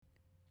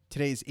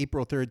Today is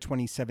April 3rd,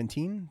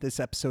 2017. This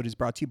episode is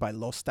brought to you by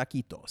Los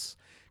Taquitos.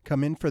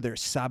 Come in for their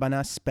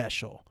Sabana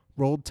special,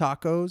 rolled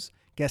tacos,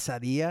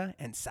 quesadilla,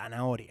 and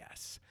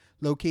zanahorias.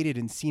 Located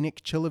in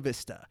scenic Chula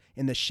Vista,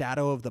 in the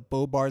shadow of the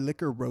Bow Bar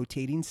Liquor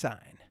rotating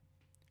sign.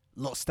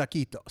 Los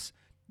Taquitos,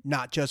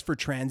 not just for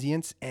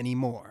transients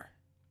anymore.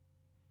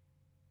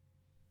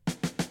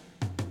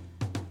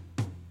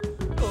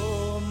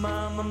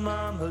 Mama,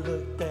 mama,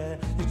 look there.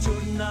 Your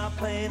children are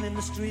playing in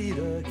the street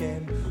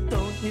again.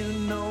 Don't you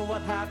know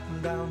what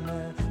happened down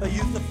there? A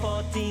youth of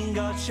 14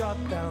 got shot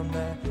down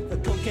there. The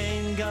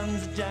cocaine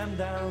guns jammed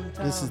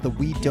downtown. This is the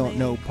We Don't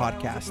Know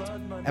podcast,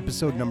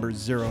 episode number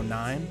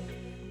 09.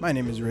 My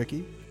name is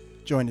Ricky,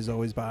 joined as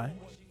always by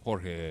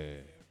Jorge.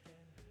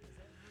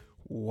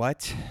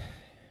 What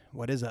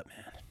is up,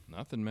 man?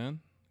 Nothing, man.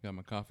 Got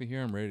my coffee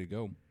here. I'm ready to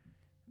go.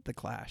 The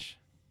Clash,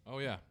 Oh,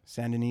 yeah.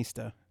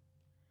 Sandinista.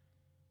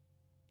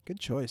 Good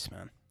choice,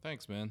 man.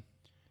 Thanks, man.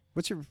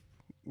 What's your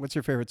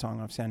favorite song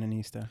off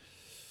Sandinista?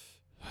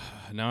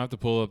 Now I have to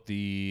pull up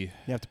the...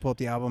 You have to pull up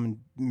the album and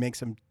make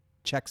some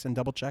checks and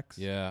double checks.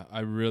 Yeah,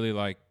 I really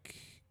like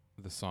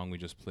the song we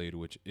just played,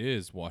 which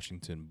is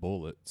Washington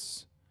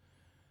Bullets.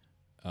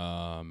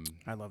 I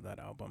love that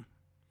album.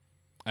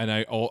 And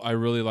I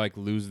really like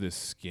Lose This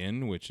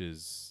Skin, which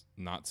is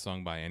not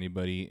sung by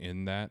anybody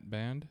in that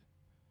band.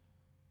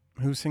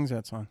 Who sings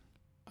that song?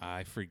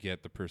 I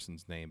forget the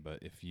person's name, but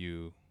if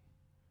you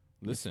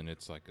listen,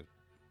 it's like a...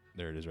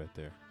 There it is right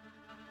there.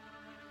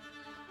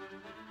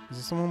 Is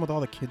this the one with all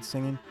the kids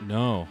singing?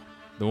 No.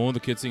 The one with the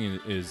kids singing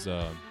is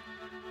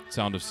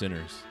Sound of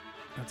Sinners.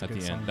 That's at a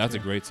good the song end. That's too.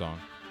 a great song.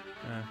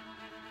 Yeah.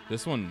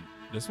 This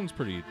one's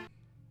pretty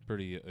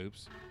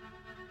oops.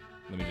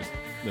 Let me just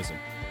listen.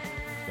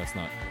 That's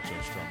not Joe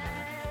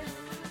Strummer.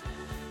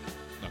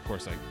 Of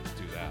course I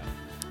do that.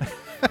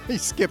 He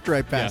skipped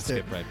right past yeah, it.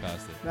 skip right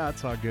past it. No,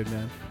 it's all good,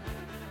 man.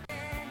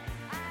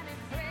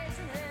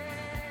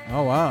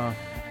 Oh, wow.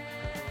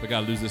 But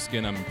gotta lose the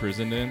skin I'm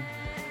imprisoned in.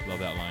 Love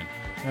that line.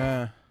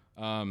 Yeah.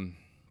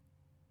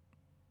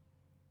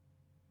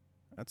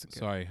 That's a good.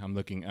 Sorry, I'm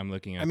looking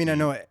at I mean, I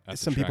know at the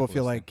some people track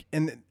feel listing.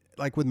 like, and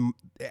like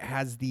it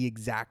has the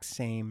exact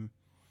same,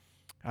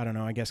 I don't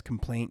know, I guess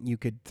complaint you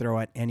could throw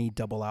at any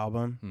double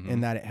album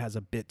in that it has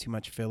a bit too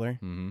much filler.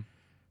 Mm-hmm.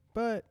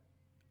 But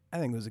I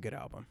think it was a good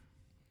album.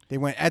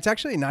 It's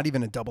actually not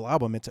even a double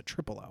album, it's a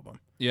triple album.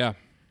 Yeah.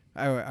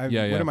 What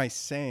am I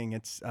saying?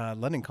 It's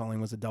London Calling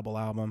was a double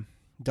album,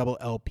 double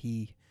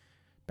LP,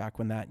 back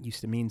when that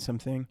used to mean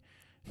something.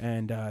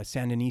 And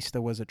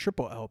Sandinista was a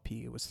triple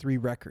LP. It was 3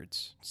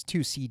 records. It's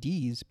 2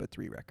 CDs, but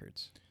 3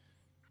 records.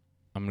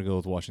 I'm gonna go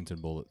with Washington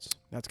Bullets.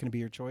 That's going to be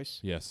your choice?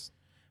 Yes.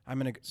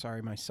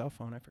 Sorry, my cell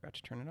phone, I forgot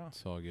to turn it off.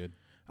 It's all good.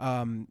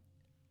 I'm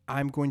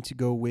going to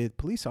go with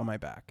Police on My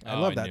Back. I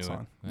love that knew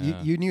song. it.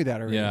 Yeah. You knew that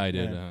already. Yeah, I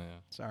did. Yeah. Yeah.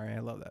 Sorry, I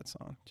love that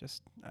song.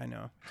 I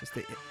know.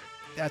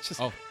 That's just,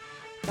 Oh.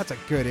 that's a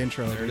good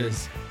intro. There it dude.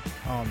 is.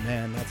 Oh,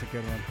 man, that's a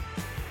good one.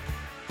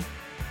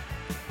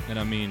 And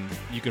I mean,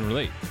 you can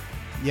relate.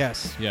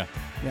 Yes. Yeah.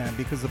 Yeah,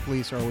 because the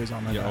police are always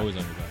on my You're back. always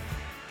on your back.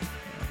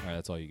 All right,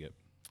 that's all you get.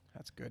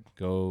 That's good.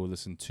 Go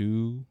listen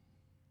to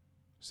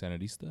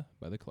Sandinista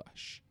by The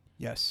Clash.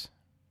 Yes.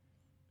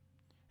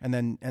 And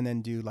then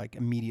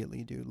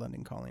immediately do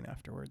London Calling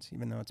afterwards,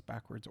 even though it's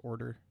backwards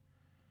order.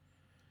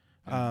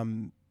 Yeah,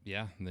 and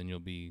then you'll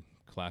be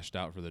clashed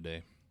out for the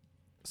day.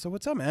 So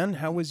what's up, man?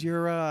 How was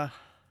your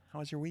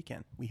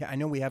weekend? I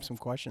know we have some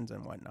questions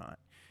and whatnot,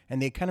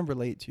 and they kind of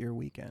relate to your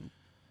weekend.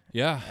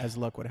 Yeah. As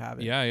luck would have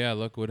it. Yeah,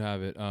 luck would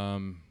have it.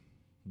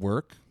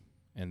 Work,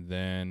 and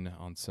then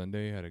on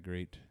Sunday had a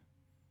great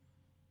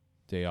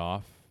day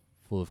off,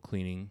 full of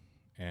cleaning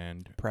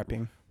and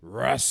Prepping.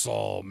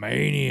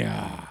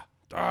 WrestleMania.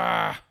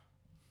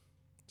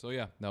 So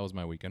yeah, that was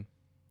my weekend.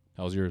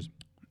 How was yours?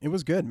 It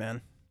was good,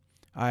 man.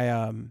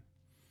 I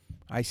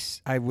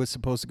was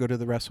supposed to go to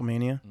the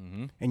WrestleMania,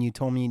 and you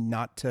told me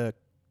not to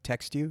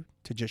text you,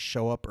 to just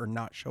show up or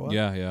not show up.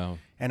 Yeah.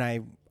 And I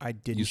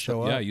didn't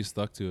show up. Yeah, you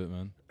stuck to it,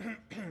 man.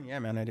 Yeah,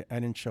 man, I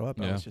didn't show up.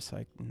 I Yeah. was just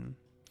like,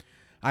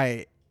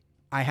 I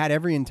had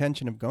every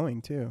intention of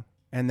going too,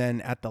 and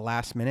then at the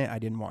last minute, I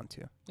didn't want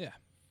to.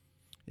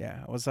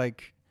 Yeah, I was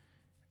like,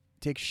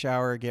 take a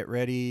shower, get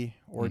ready,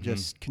 or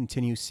just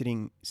continue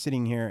sitting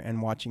here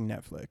and watching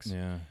Netflix.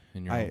 Yeah,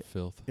 in your own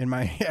filth. In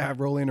my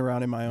rolling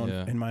around in my own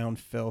Yeah. in my own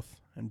filth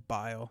and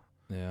bile.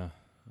 Yeah.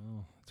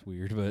 Oh, it's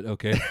weird, but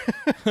okay.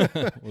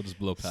 We'll just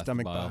blow past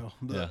Stomach the bile.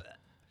 bile.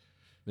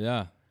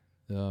 Yeah.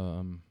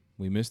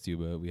 We missed you,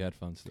 but we had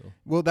fun still.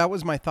 Well, that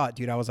was my thought,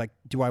 dude. I was like,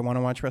 do I want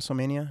to watch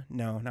WrestleMania?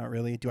 No, not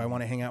really. Do I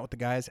want to hang out with the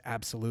guys?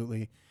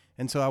 Absolutely.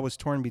 And so I was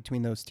torn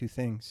between those two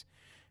things.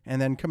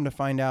 And then come to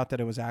find out that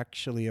it was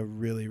actually a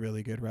really,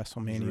 really good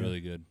WrestleMania. It was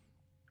really good.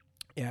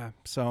 Yeah.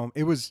 So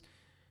it was,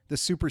 the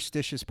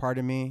superstitious part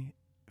of me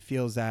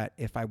feels that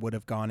if I would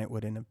have gone, it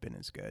wouldn't have been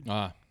as good.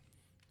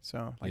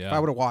 So if Yeah. I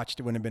would have watched,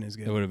 it wouldn't have been as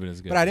good. It would have been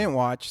as good. But I didn't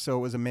watch, so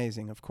it was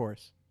amazing, of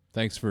course.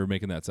 Thanks for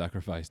making that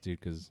sacrifice, dude,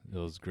 because it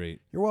was great.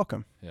 You're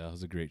welcome. Yeah, it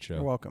was a great show.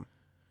 You're welcome.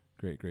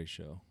 Great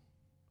show.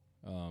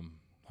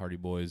 Hardy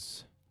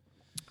Boys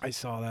I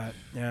saw that.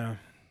 Yeah.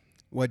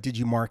 What did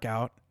you mark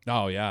out?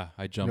 Oh yeah,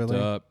 I jumped Really?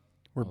 up.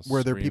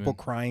 Were there people screaming.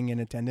 crying in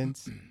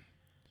attendance?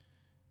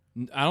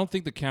 I don't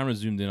think the camera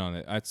zoomed in on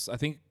it. I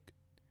think.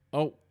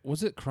 Oh,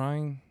 was it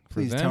crying? For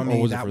Please them, tell or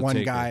me was it that for one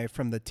Taker? guy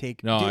from the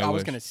Take. No, Dude, I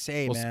was wish. gonna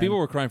say, Well, man. people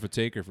were crying for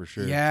Taker for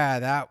sure. Yeah,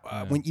 that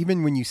Yeah.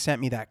 when you sent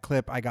me that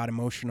clip, I got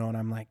emotional, and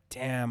I'm like,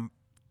 damn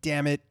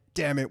it,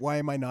 why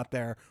am I not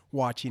there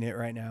watching it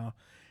right now?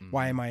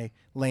 Why am I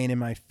laying in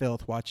my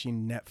filth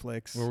watching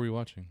Netflix? What were we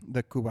watching?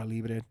 The Cuba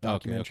Libre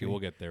documentary. Okay, we'll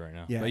get there right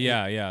now. Yeah, But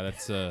yeah,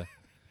 that's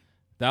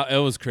that it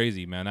was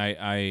crazy, man.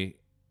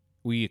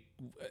 We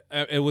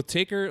with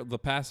Taker the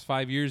past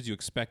 5 years, you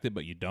expect it,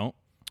 but you don't.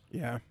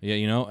 Yeah, Yeah,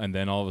 you know, and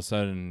then all of a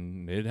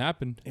sudden it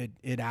happened.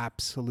 it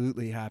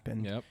absolutely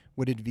happened. Yep.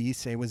 What did V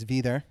say? Was V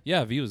there?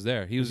 Yeah, V was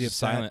there. He was he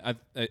just upset?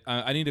 silent.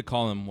 I need to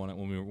call him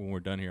when we're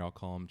done here. I'll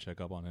call him,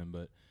 check up on him.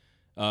 But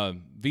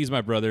V's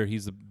my brother.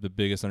 He's the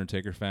biggest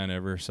Undertaker fan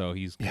ever. So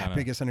he's Yeah, kinda,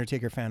 biggest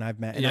Undertaker fan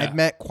I've met, and Yeah. I've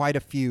met quite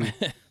a few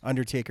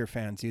Undertaker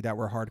fans, dude, that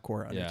were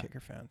hardcore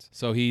Undertaker fans.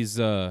 So he's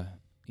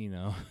you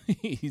know,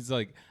 he's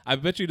like, I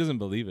bet you he doesn't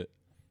believe it.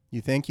 You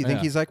think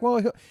he's like,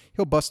 well,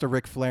 he'll bust a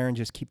Ric Flair and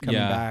just keep coming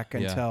Yeah, back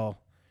yeah.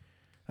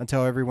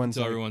 until everyone's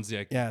So like, everyone's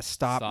like, yeah,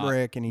 stop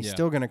Rick, and he's Yeah.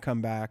 still gonna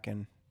come back.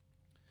 And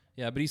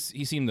Yeah, but he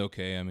seemed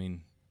okay. I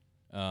mean,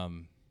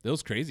 it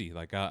was crazy.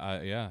 Like,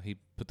 yeah, he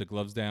put the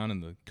gloves down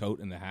and the coat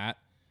and the hat,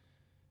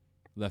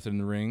 left it in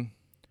the ring.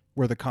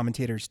 were the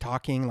commentators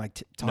talking,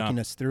 like talking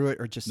No. us through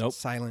it, or just Nope.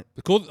 silent?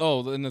 The cool.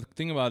 Oh, and the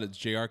thing about it,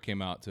 JR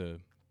came out to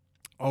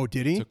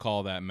Did he?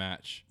 call that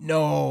match.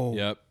 No.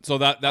 Yep. So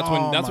that's Oh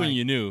when my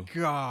you knew.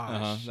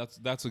 Gosh.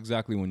 That's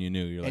exactly when you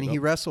knew. You're And like, he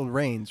oh, wrestled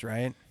Reigns,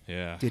 right?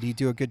 yeah. Did he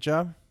do a good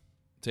job?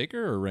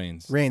 Taker or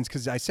Reigns? Reigns,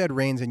 because I said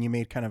Reigns, and you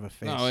made kind of a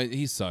face. No,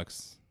 he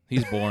sucks.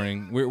 He's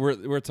boring.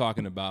 we're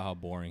talking about how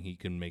boring he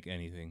can make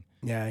anything.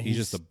 yeah, He's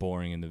just a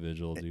boring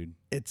individual, dude.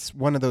 It's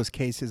one of those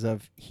cases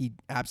of he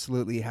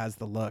absolutely has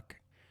the look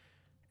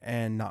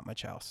and not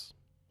much else.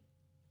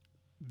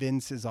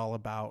 Vince is all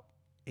about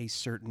a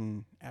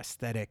certain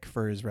aesthetic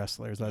for his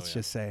wrestlers, let's yeah.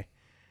 just say.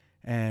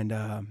 And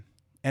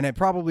it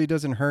probably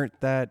doesn't hurt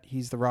that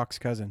he's The Rock's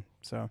cousin.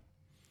 So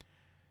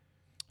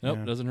Nope,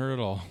 Yeah. doesn't hurt at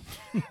all.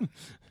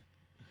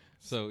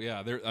 So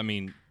yeah, I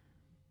mean,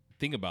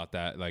 think about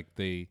that. Like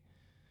they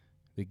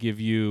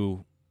give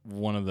you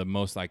one of the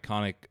most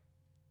iconic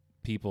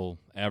people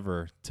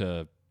ever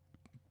to,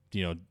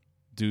 you know,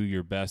 do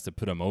your best to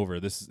put him over.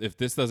 If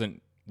this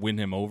doesn't win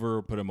him over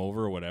or put him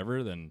over or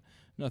whatever, then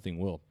nothing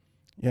will.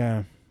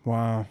 yeah,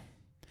 wow.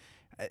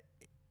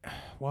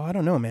 I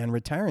don't know, man.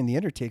 Retiring The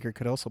Undertaker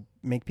could also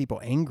make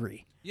people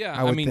angry. Yeah,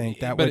 I would mean, think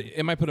that but would-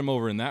 it might put him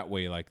over in that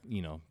way, like,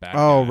 you know, bad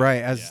Oh, guy.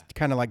 right, as Yeah.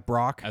 kind of like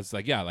Brock. As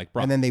like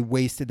Brock. And then they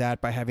wasted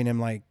that by having him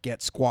like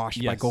get squashed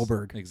by Yes,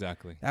 Goldberg.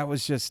 Exactly. That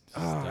was just,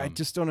 I dumb.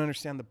 just don't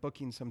understand the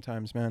booking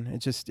sometimes, man.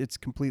 It's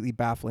completely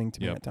baffling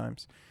to me Yep. at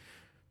times.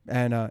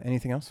 And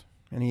anything else?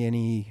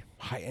 Any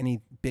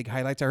big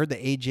highlights? I heard the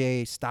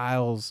AJ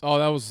Styles. Oh,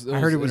 that was. I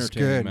heard it was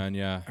entertaining, good. man.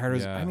 Yeah. I heard it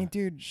was, yeah. I mean,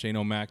 dude. Shane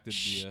O'Mac did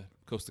the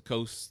coast to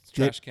coast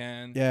Did- trash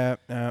can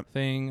Yeah,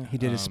 thing. he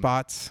did his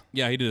spots,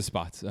 Yeah, he did his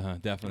spots.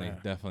 Definitely, Yeah.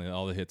 definitely.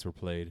 All the hits were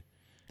played.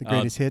 the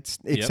greatest hits,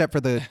 yep. except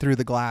for the Through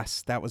the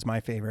Glass. That was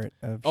my favorite.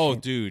 Of Oh, Shane.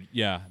 dude,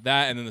 yeah,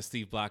 that and then the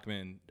Steve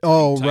Blackman.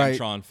 Oh, right.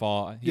 Titantron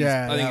fall.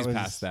 Yeah, I think that he's was-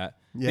 past that.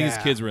 I think his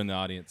yeah. kids were in the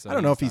audience. I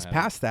don't know if think he's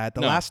past that.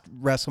 The No. last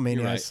WrestleMania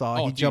You're I right. saw,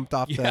 Oh, he dude, jumped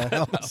off yeah, the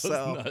Hell in a that was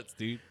Cell. nuts,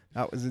 dude.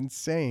 That was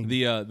insane.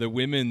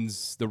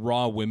 The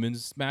Raw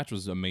women's match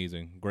was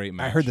amazing. Great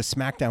match. I heard the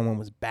SmackDown one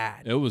was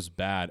bad. It was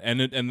bad, and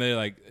they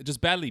like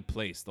just badly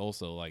placed.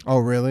 Also, like Oh,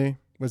 really?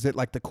 Was it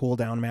like the cool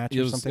down match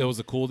or something? it was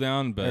a cool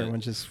down, but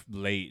Everyone just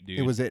late,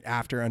 dude. Was it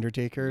after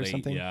Undertaker or late,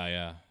 something?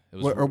 Yeah. It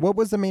was What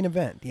was the main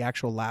event? The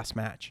actual last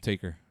match?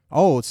 Taker.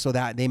 Oh, so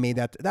that they made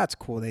that. That's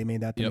cool. They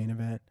made that the Yep. main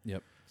event.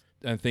 Yep.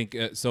 I think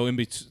so.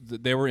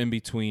 They were in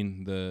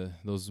between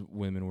those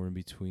women were in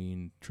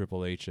between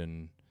Triple H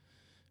and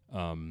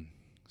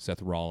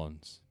Seth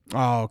Rollins,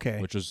 Oh, okay.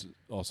 which was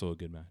also a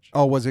good match.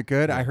 Oh, was it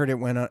good? Yeah. I heard it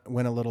went a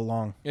little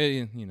long. Yeah,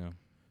 you know.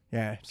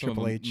 Yeah, some of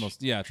Triple them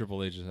H.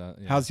 Triple H is. Yeah.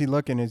 How's he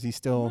looking? Is he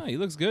still? No, he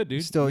looks good,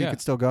 dude. Still, yeah. you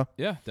could still go.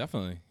 Yeah,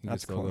 definitely. He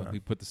That's could still cool, go. man. He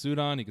put the suit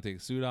on. He could take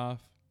the suit off.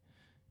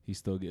 He's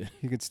still good.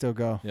 You could still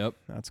go. Yep.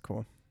 That's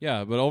cool.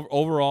 Yeah, but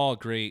overall,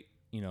 great.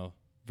 You know,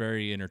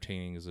 very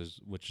entertaining,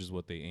 which is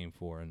what they aim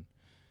for, and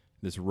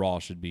this Raw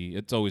should be.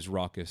 It's always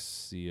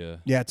raucous. The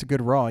Yeah, it's a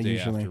good Raw day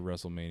usually. after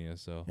WrestleMania,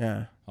 so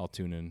Yeah. I'll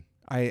tune in.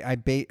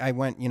 I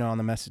went, on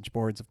the message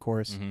boards, of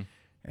course, Mhm.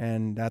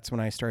 and that's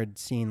when I started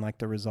seeing like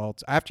the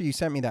results. After you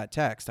sent me that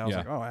text, I was Yeah.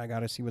 like, oh, I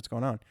got to see what's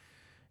going on.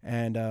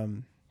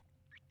 And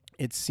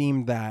it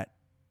seemed that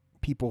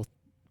people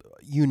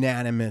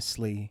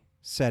unanimously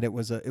said it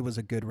was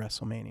a good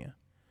WrestleMania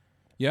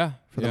Yeah,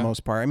 for the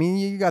most part. I mean,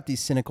 you got these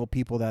cynical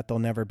people that they'll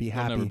never be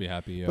I'll happy. never be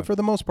happy. Yeah, But for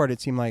the most part,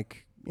 it seemed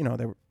like,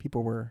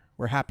 people were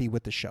happy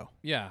with the show.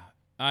 yeah.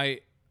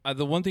 I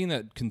the one thing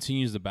that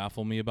continues to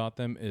baffle me about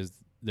them is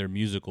their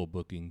musical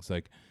bookings.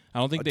 Like, I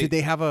don't think Did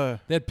they have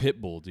they had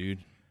Pitbull,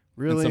 dude.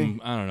 Really?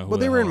 I don't know. Well, who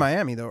they the were in hell.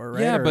 Miami though,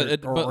 right? Yeah, or,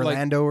 but or like-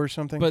 Orlando or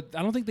something. But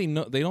I don't think they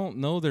know. They don't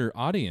know their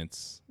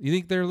audience. You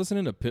think they're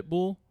listening to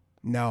Pitbull?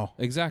 no,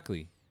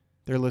 Exactly.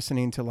 they're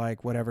listening to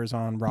like whatever's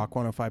on Rock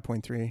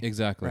 105.3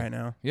 Exactly. right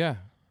now. Yeah. I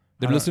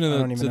They're don't- listening I to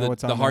don't the, even to know the,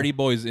 what's the on Hardy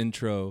Boys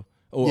intro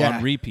Yeah.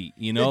 on repeat.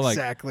 You know, like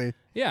exactly.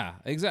 yeah,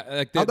 exactly.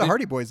 Like How'd the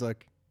Hardy Boys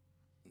look?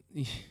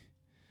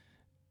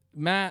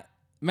 Matt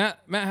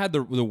had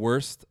the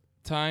worst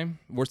of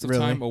Really?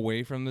 time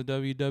away from the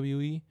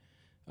WWE.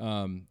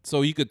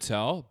 So you could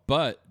tell,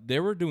 but they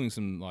were doing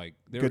some like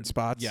Good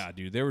spots? Yeah,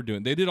 dude,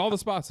 they did all the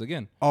spots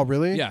again. Oh,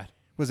 really? Yeah,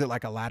 Was it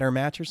like a ladder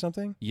match or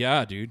something?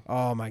 yeah, dude.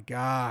 Oh my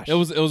gosh. It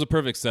was a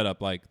perfect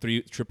setup, like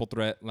triple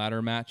threat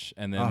ladder match,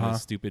 and then Uh-huh. the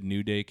stupid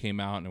New Day came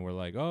out, and we're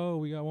like, oh,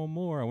 we got one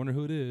more. I wonder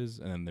who it is.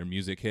 And then their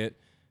music hit,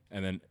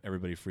 and then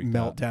everybody freaked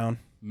out.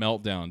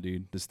 meltdown.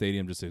 Dude. The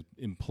stadium just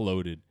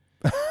imploded.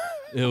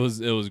 It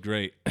was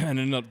great, and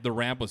then the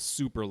ramp was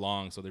super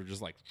long, so they were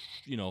just like,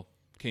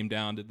 came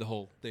down, did the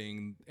whole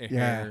thing.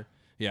 Hair.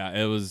 Yeah,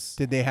 it was.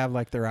 Did they have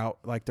like their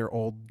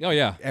old? Oh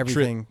yeah,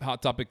 everything.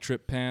 Hot Topic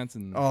trip pants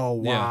and.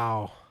 Oh yeah.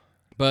 wow.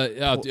 But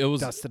it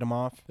was dusted them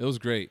off. It was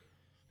great.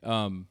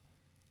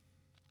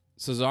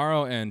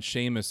 Cesaro and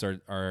Sheamus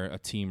are a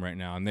team right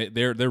now, and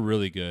they're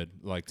really good,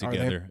 like Are they?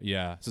 together.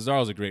 Yeah,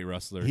 Cesaro's a great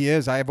wrestler. He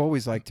is. I've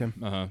always liked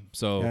him.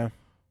 So.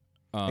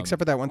 Yeah. Except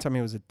for that one time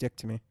he was a dick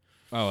to me.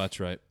 Oh, that's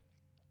right.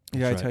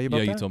 Did I That's tell right. you about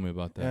that? Yeah, you told me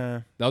about that.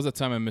 Yeah. That was the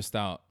time I missed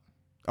out.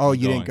 Oh, on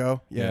you didn't going.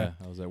 go? Yeah.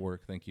 I was at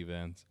work. Thank you,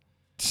 Vans.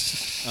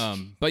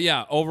 But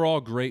yeah, overall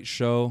great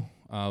show.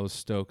 I was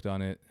stoked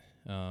on it.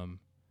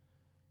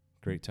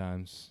 Great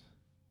times.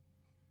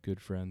 Good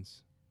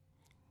friends.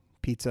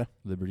 Pizza.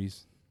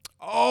 Liberties.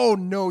 Oh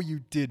no,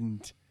 you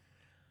didn't.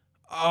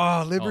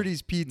 Oh,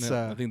 Liberty's No,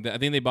 Pizza. I think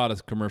they bought a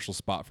commercial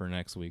spot for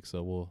next week,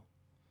 so we'll.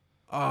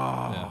 Oh,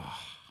 Yeah.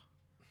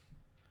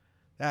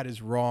 that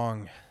is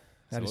wrong.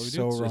 That what is we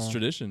so do. wrong. It's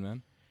tradition,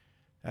 man.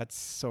 That's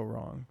so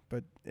wrong.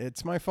 But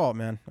it's my fault,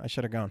 man. I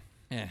should have gone.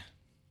 Yeah.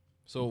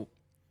 So,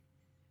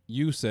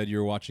 you said you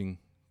were watching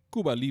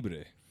Cuba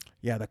Libre.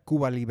 Yeah, the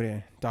Cuba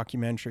Libre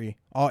documentary,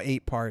 all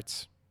 8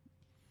 parts.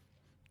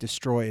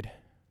 Destroyed.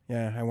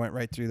 Yeah, I went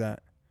right through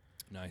that.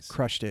 Nice.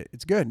 Crushed it.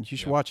 It's good. You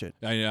should Yeah. watch it.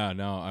 Yeah,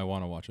 no, I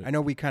want to watch it. I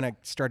know we kind of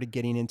started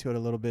getting into it a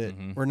little bit.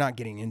 Mhm. We're not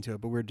getting into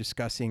it, but we're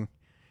discussing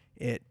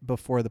it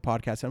before the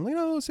podcast. I'm like,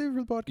 no, save it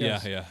for the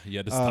podcast. Yeah. You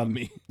had to stop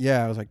me.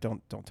 Yeah, I was like,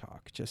 don't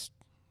talk. Just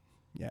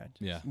yeah.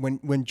 Yeah.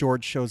 When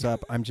George shows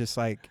up, I'm just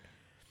like,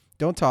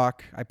 don't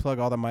talk. I plug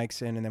all the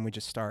mics in and then we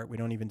just start. We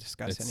don't even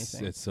discuss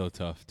anything. It's so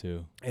tough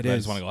too. It I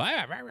is. just want to go.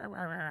 "Ah, rah, rah,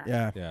 rah, rah."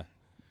 Yeah. Yeah.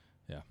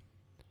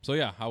 So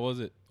yeah, how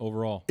was it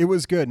overall? It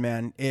was good,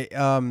 man.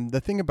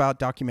 The thing about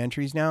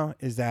documentaries now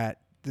is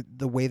that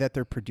the way that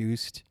they're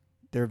produced,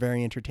 they're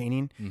very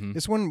entertaining. Mhm.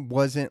 This one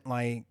wasn't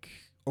like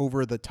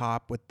over the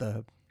top with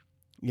the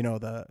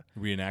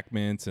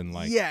Reenactments and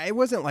like. yeah, it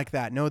wasn't like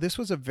that. No, this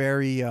was a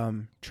very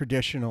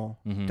traditional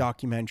Mhm.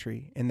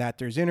 documentary in that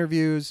there's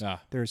interviews,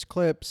 Ah. there's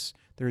clips,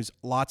 there's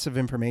lots of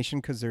information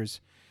because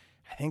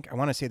I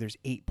want to say there's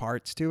 8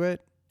 parts to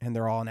it and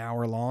they're all an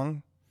hour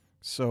long.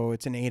 So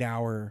it's an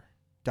 8-hour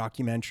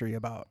documentary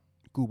about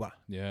Cuba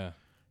Yeah.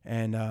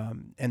 and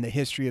the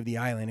history of the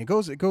island. It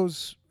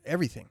goes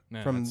everything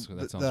Yeah, from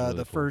that sounds the really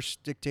cool.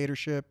 first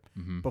dictatorship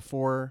Mhm.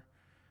 before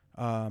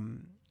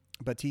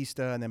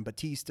Batista, and then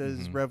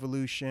Batista's Mhm.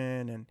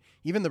 revolution, and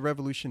even the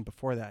revolution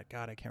before that.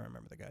 God, I can't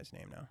remember the guy's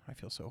name now. I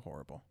feel so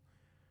horrible.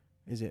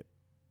 Is it?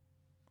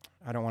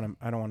 I don't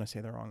want to say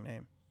the wrong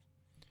name.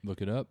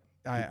 Look it up.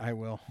 I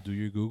will. Do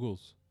your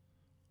Googles.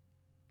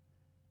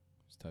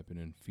 Just typing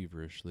in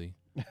feverishly.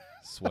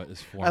 Sweat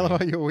is I love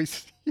forming. how you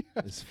always.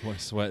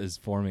 Sweat is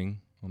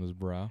forming on his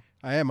brow.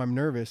 I am. I'm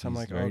nervous. I'm He's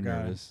like, very oh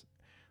god. nervous.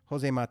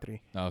 Jose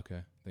Matri. Oh,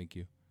 okay, thank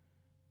you.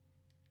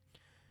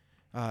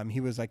 He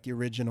was like the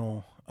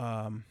original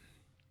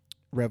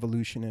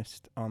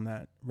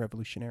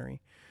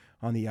revolutionary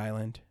on the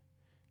island,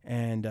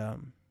 and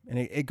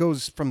it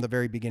goes from the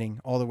very beginning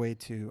all the way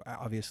to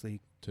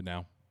obviously To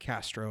now.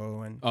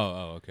 Castro and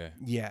Oh, okay.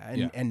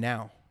 and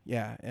now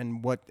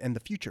and the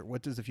future.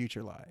 What does the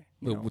future lie?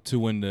 You know? To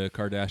when the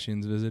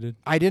Kardashians visited.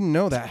 I didn't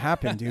know that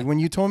happened, dude. When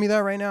you told me that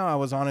right now, I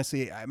was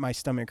honestly my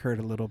stomach hurt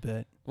a little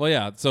bit. Well,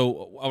 yeah. So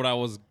what I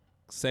was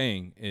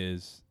saying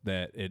is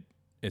that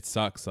it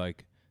sucks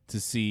like to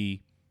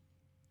see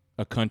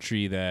a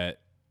country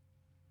that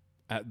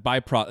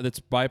that's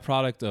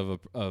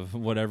byproduct of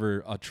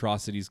whatever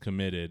atrocities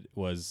committed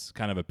was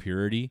kind of a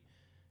purity,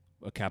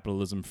 a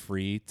capitalism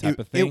free type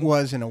of thing. It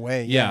was in a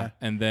way, yeah.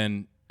 And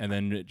then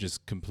it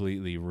just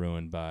completely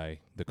ruined by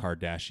the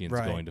Kardashians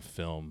Right. going to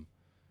film.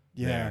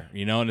 Yeah.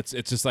 There, and it's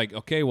just like,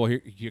 okay, well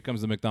here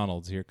comes the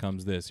McDonald's, here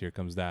comes this, here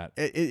comes that.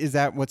 Is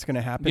that what's going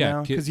to happen Yeah,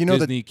 now? Because you know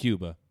Disney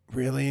Cuba.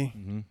 really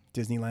Mm-hmm.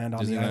 Disneyland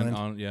on the Disneyland island,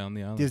 on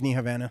the island. Disney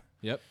Havana.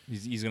 Yep,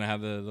 he's gonna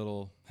have the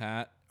little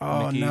hat.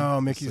 Oh Mickey,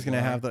 no, Mickey's the gonna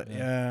cigar. have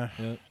the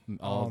Yep.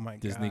 All Oh my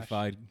gosh.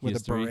 Disney-fied with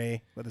history. a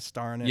beret with a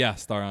star in it. Yeah,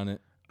 star on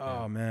it.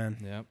 Oh man,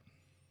 Yep.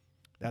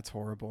 that's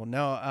horrible.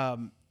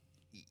 No,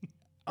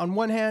 on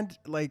one hand,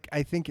 like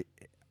I think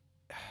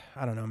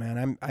I don't know,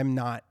 man. I'm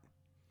not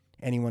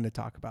anyone to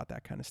talk about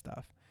that kind of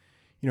stuff.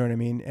 You know what I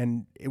mean?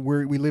 And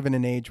we live in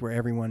an age where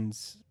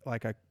everyone's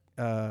like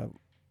a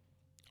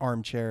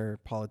armchair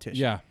politician.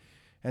 Yeah.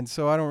 And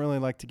so I don't really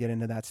like to get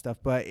into that stuff.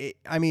 But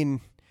I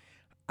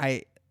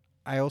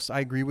also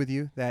agree with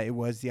you that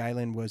the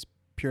island was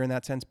pure in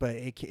that sense, but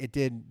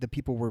the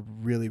people were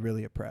really,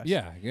 really oppressed.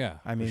 Yeah. Yeah.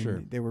 I mean,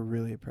 sure. they were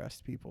really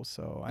oppressed people.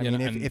 So I Yeah,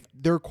 mean, if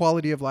their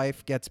quality of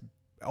life gets,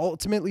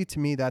 ultimately to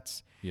me,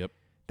 that's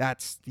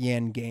the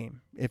end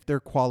game. If their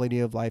quality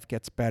of life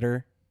gets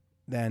better,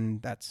 then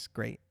that's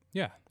great.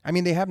 Yeah. I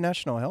mean, they have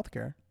national health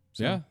care.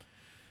 So Yeah.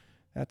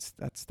 That's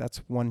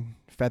one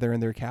feather in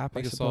their cap, I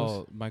I suppose.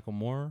 saw Michael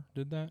Moore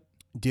did that.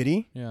 Did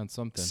he? Yeah, on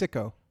something.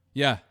 Sicko.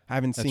 Yeah. I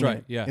haven't That's seen right.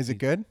 it. Yeah. Is it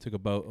good? Took a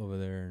boat over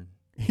there.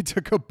 He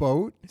took a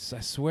boat? I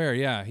swear,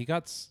 yeah.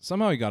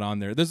 Somehow he got on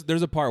there.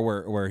 There's a part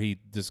where he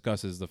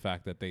discusses the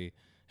fact that they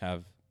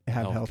have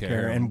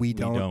healthcare and we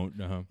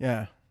don't. Uh-huh.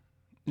 Yeah.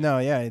 No,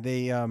 yeah,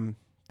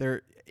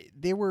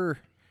 they were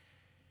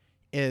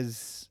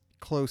as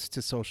close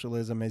to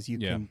socialism as you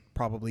can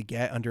probably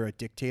get under a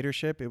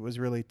dictatorship. It was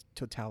really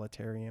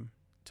totalitarian.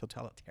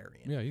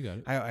 Yeah, you got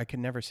it. I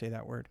can never say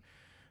that word.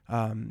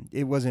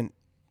 It wasn't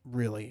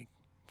really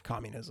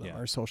communism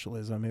or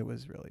socialism. It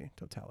was really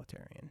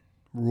totalitarian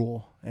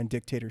rule and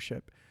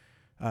dictatorship.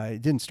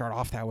 It didn't start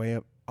off that way,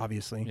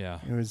 obviously. Yeah.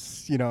 It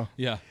was,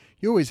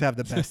 you always have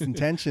the best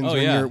intentions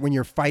when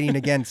you're fighting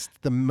against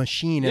the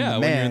machine and the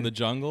man. when you're in the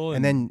jungle.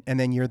 And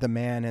then you're the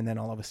man, and then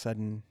all of a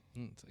sudden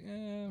it's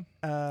like,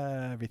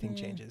 everything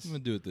changes. I'm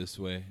going to do it this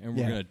way, and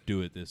we're going to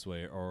do it this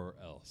way or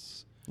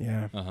else.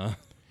 Yeah. Uh-huh.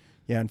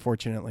 Yeah,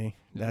 unfortunately.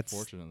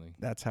 Unfortunately.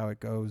 That's how it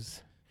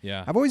goes.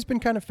 Yeah. I've always been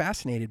kind of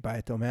fascinated by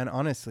it, though, man,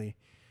 honestly.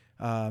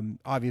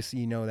 Obviously,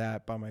 you know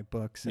that by my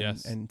books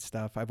and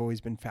stuff. I've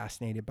always been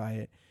fascinated by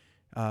it.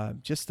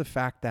 Just the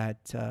fact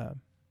that a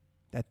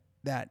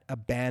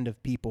band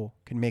of people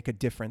can make a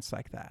difference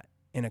like that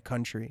in a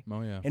country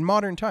in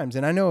modern times.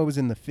 And I know it was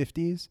in the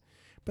 50s,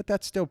 but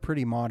that's still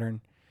pretty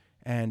modern.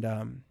 And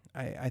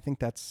I think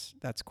that's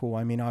cool.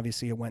 I mean,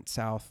 obviously it went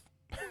south,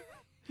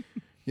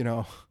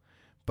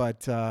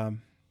 but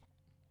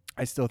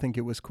I still think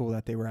it was cool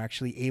that they were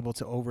actually able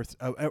to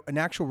an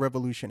actual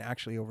revolution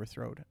actually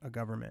overthrowed a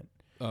government.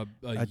 A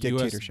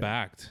dictatorship.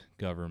 US-backed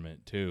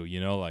government, too.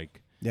 It's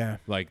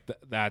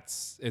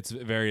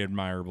very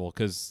admirable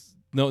because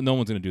no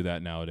one's going to do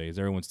that nowadays.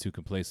 Everyone's too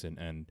complacent,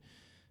 and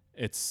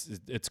it's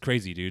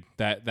crazy, dude.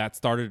 That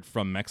started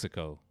from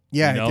Mexico.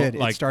 Yeah, it did.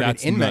 It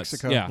started in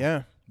Mexico.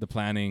 Yeah. The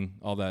planning,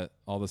 all the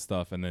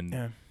stuff, and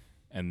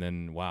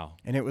then wow.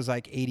 And it was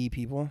like 80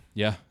 people.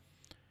 Yeah.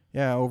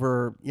 Yeah,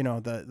 over,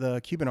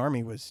 the Cuban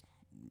army was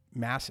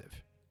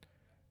massive.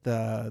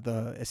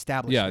 The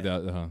establishment.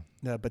 Yeah,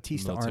 the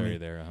Batista military army.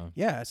 There,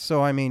 Yeah,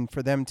 so I mean,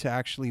 for them to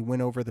actually win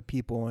over the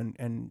people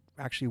and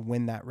actually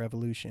win that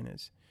revolution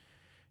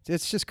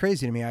it's just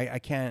crazy to me. I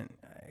can't.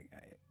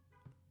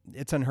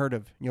 It's unheard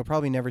of. You'll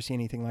probably never see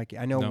anything like it.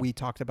 I know we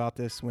talked about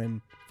this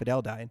when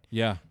Fidel died.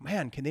 Yeah.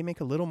 Man, can they make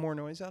a little more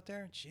noise out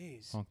there?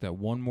 Jeez. Honk that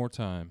one more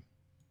time.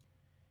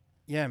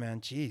 Yeah,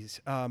 man. Jeez.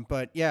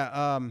 But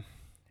yeah,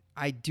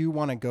 I do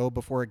want to go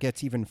before it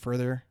gets even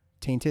further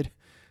tainted.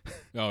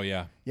 Oh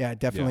yeah. Yeah,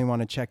 definitely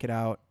want to check it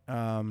out.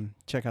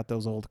 Check out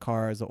those old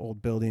cars, the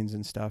old buildings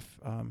and stuff.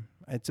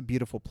 It's a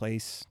beautiful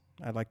place.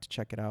 I'd like to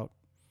check it out.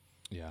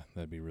 Yeah,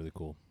 that'd be really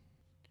cool.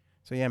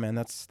 So yeah, man,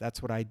 that's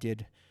what I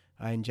did.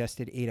 I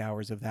ingested 8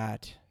 hours of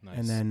that, Nice.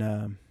 and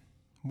then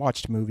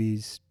watched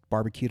movies,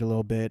 barbecued a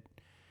little bit.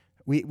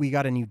 We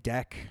got a new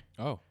deck.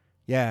 Oh.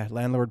 Yeah,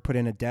 landlord put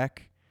in a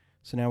deck,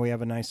 so now we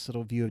have a nice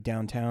little view of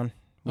downtown.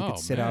 We could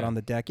sit out on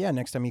the deck. Yeah,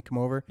 next time you come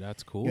over,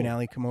 That's cool. you and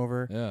Allie come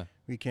over. Yeah.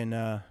 We can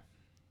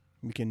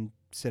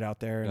sit out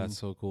there That's and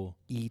so cool.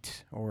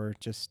 eat or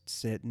just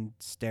sit and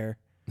stare.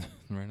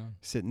 Right on.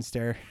 Sit and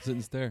stare. Sit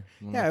and stare.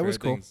 One of Yeah, my it was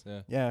favorite cool. things.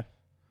 Yeah. Yeah.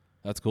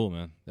 That's cool,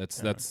 man.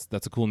 That's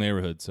a cool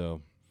neighborhood,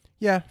 so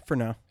Yeah, for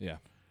now. yeah.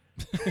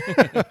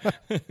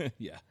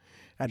 Yeah.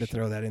 I had to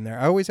throw that in there.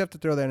 I always have to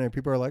throw that in there.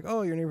 People are like,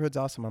 "Oh, your neighborhood's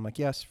awesome." I'm like,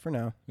 "Yes, for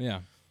now."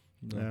 Yeah.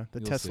 Yeah, the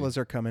You'll Teslas see.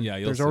 are coming. Yeah,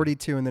 you'll there's see. already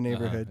 2 in the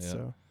neighborhood, yeah.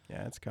 so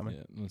yeah, it's coming.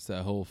 Yeah, once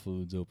that Whole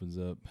Foods opens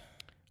up.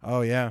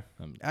 Oh yeah,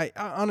 Um, I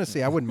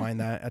honestly I wouldn't mind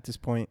that at this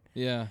point.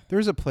 Yeah.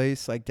 There's a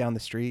place like down the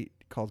street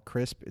called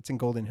Crisp. It's in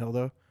Golden Hill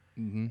though,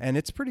 Mm-hmm. and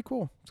it's pretty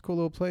cool. It's a cool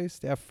little place.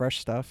 They have fresh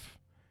stuff.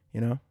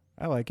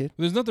 I like it.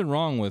 There's nothing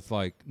wrong with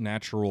like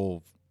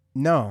natural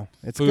No,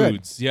 it's good.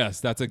 foods. Yes,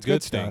 that's a It's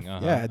good stuff. thing.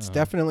 Uh-huh, Yeah, it's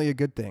definitely a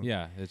good thing.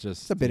 Yeah, it's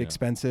just It's a bit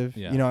expensive.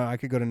 yeah. I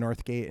could go to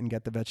Northgate and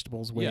get the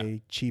vegetables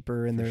way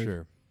cheaper, and for they're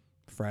sure.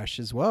 fresh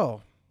as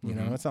well.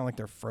 Mhm. It's not like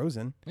they're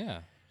frozen.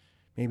 Yeah,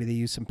 Maybe they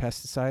use some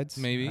pesticides.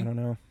 Maybe. I don't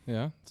know.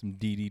 yeah. Some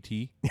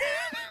DDT.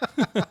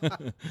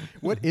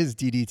 What is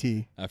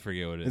DDT? I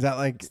forget what it Is that it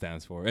like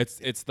stands for.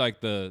 It's like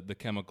the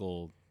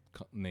chemical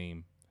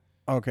name.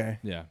 okay?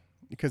 Yeah,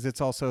 Because it's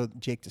also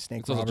Jake the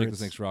Snake it's also Roberts. Jake the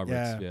Snake Roberts.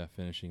 Yeah. Yeah,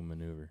 finishing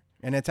maneuver.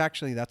 And it's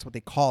actually that's what they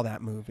call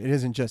that move. It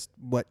isn't just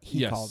what he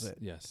yes, calls it.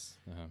 Yes.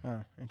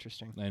 Oh,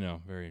 interesting. I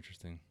know. Very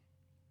interesting.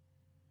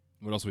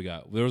 What else we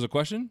got? There was a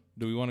question.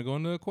 Do we want to go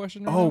into the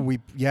question? Right Oh,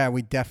 now?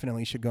 we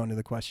definitely should go into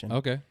the question.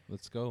 Okay,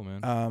 let's go,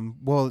 man.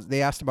 Well,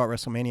 they asked about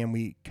WrestleMania, and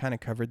we kind of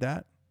covered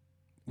that.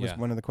 Was Yeah.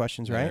 one of the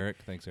questions, Yeah, right? Eric,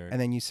 thanks, Eric. And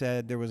then you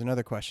said there was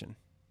another question.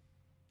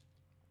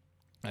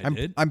 I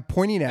did. I'm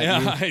pointing at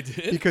you I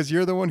did. because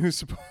you're the one who's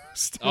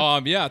supposed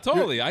to. Yeah,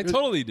 totally. I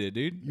totally did,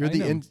 dude. You're I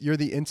know. you're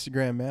the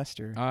Instagram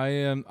master. I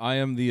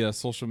am the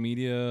social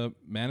media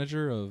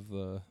manager of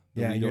the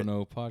Yeah, We Don't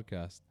Know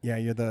podcast. Yeah,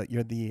 you're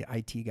the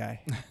IT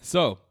guy.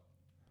 So,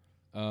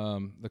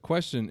 the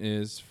question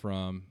is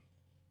from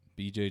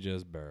BJ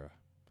Jesbera.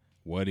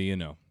 What do you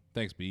know?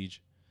 Thanks, Beej.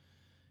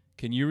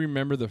 Can you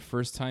remember the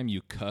first time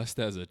you cussed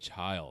as a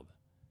child?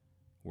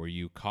 Were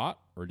you caught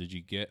or did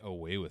you get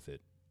away with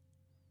it?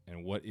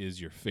 And what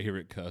is your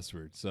favorite cuss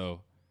word?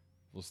 So,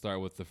 we'll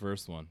start with the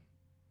first one.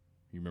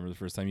 You remember the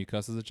first time you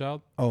cussed as a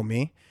child? Oh,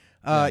 me?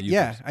 You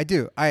Yeah, first. I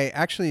do.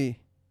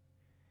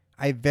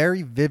 I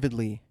very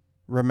vividly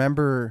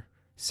remember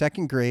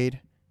second grade,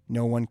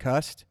 no one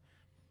cussed.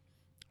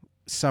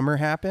 Summer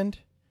happened,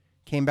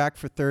 came back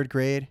for third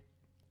grade,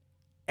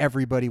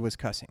 everybody was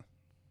cussing.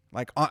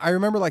 Like, I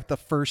remember like the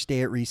first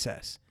day at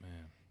recess. Man.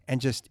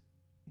 And just,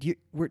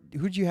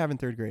 who'd you have in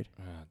third grade?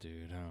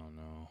 Dude, I don't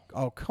know.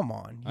 Oh, come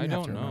on. You I have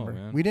don't to know, remember.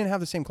 man. We didn't have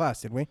the same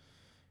class, did we?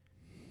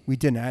 We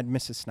didn't. I had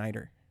Mrs.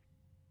 Snyder.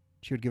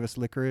 She would give us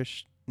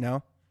licorice.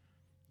 No?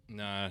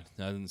 Nah, that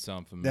doesn't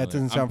sound familiar. That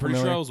doesn't sound I'm pretty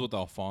familiar. sure I was with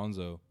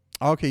Alfonso.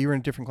 Oh, okay, you were in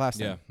a different class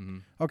then. Yeah. Mm-hmm.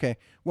 Okay.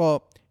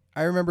 Well,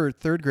 I remember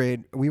third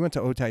grade, we went to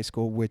Otay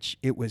School, which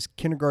it was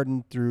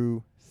kindergarten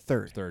through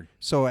third. Third.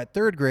 So at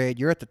third grade,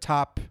 you're at the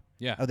top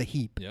Yeah. of the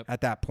heap Yep.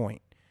 at that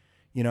point,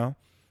 you know?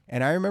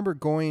 And I remember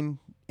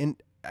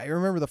I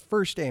remember the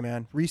first day,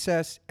 man,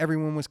 recess,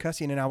 everyone was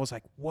cussing, and I was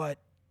like, what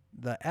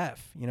the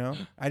F, you know?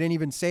 I didn't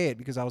even say it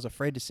because I was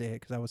afraid to say it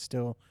because I was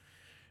still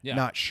Yeah.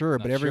 not sure,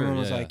 but Not everyone sure,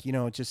 was yeah. like, you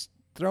know, just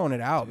throwing it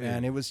out,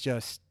 man. Dude. It was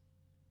just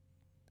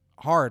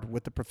hard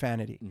with the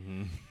profanity.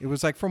 Mm-hmm. It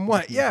was like from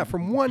what? Yeah,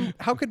 from one.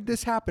 How could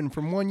this happen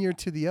from one year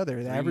to the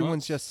other? That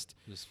everyone's just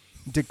Just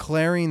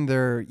declaring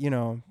their, you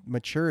know,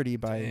 maturity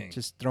by Dang.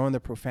 just throwing the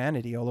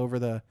profanity all over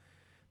the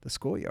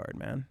schoolyard,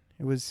 man.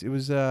 It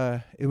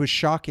was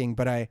shocking,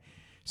 but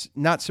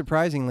not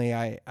surprisingly,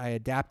 I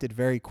adapted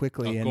very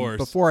quickly, Of and course.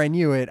 before I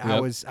knew it, I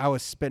Yep.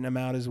 was spitting them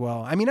out as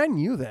well. I mean, I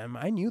knew them.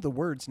 I knew the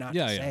words not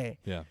to say.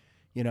 Yeah.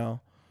 You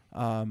know.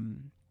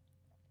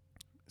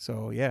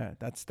 So yeah,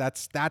 that's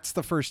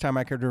the first time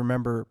I could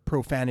remember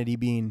profanity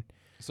being.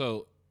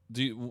 So,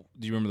 do you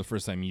remember the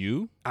first time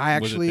you? I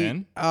actually, Was it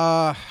then?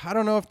 I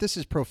don't know if this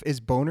is is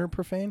boner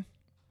profane.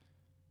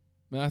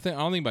 I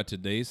don't think by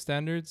today's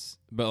standards,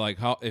 but like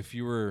how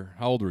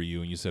old were you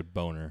when you said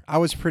boner? I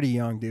was pretty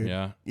young, dude.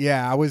 Yeah.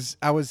 Yeah, I was.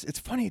 It's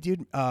funny,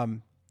 dude.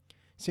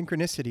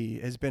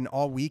 Synchronicity has been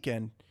all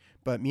weekend,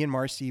 but me and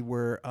Marcy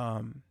were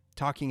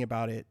talking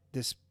about it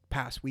this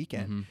past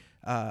weekend.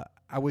 Mm-hmm.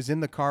 I was in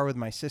the car with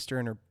my sister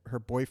and her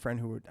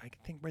boyfriend, I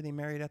think were they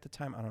married at the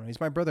time? I don't know. He's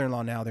my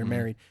brother-in-law now. They're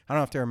married. I don't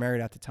know if they were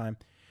married at the time,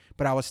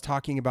 but I was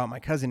talking about my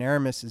cousin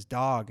Aramis's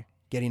dog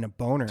getting a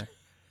boner,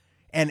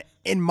 and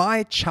in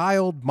my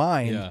child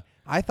mind, Yeah.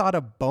 I thought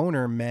a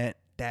boner meant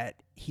that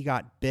he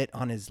got bit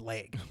on his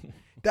leg.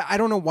 I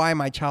don't know why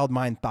my child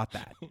mind thought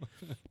that,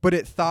 but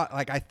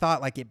I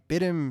thought like it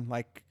bit him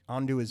like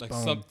onto his Like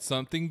bone.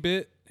 something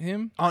bit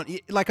him. On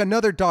like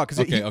another dog, because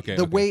Okay.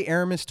 way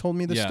Aramis told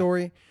me the Yeah.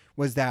 story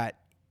was that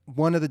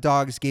one of the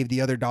dogs gave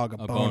the other dog a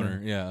boner.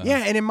 Yeah.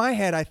 Yeah, and in my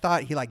head, I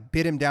thought he like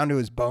bit him down to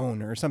his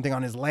bone or something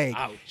on his leg.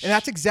 Ouch. And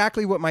that's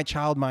exactly what my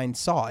child mind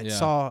saw. It Yeah.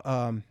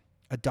 saw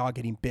a dog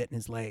getting bit in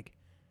his leg.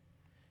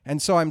 And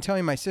so I'm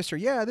telling my sister,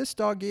 yeah, this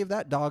dog gave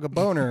that dog a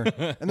boner.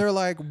 And they're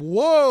like,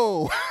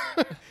 whoa,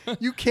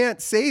 you can't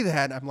say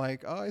that. I'm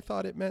like, oh, I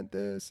thought it meant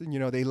this. And, you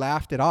know, they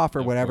laughed it off or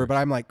Of whatever, course. but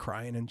I'm like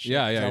crying and shit.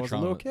 Yeah. 'cause Yeah. I you're was a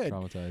little kid.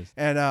 Traumatized.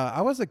 And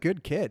I was a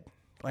good kid.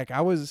 Like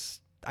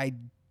I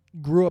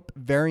grew up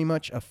very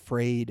much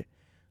afraid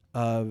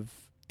of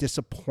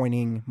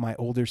disappointing my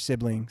older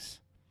siblings,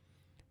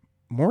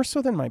 more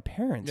so than my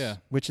parents, Yeah.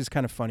 which is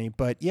kind of funny.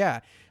 But yeah,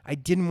 I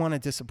didn't want to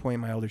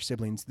disappoint my older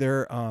siblings.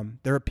 Their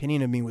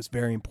opinion of me was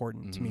very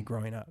important to me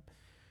growing up.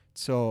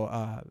 So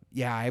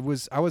yeah, I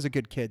was a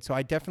good kid. So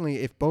I definitely,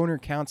 if boner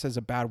counts as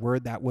a bad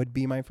word, that would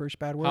be my first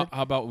bad word.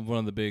 How about one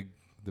of the big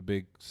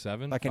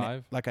 7, like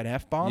 5? an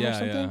F-bomb yeah, or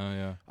something.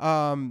 Yeah.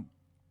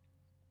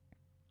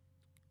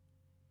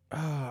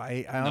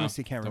 I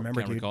honestly can't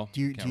remember, dude. Recall.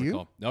 Do you?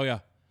 Recall. Oh yeah.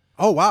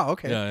 Oh wow,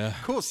 okay. Yeah.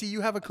 Cool. See,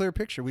 you have a clear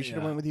picture. We should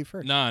have Yeah. went with you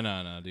first.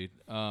 No, dude.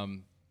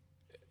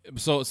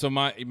 So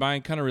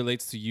mine kind of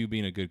relates to you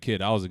being a good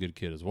kid. I was a good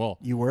kid as well.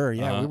 You were,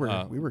 yeah.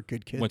 Uh, we were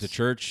good kids. Went to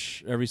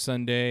church every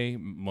Sunday,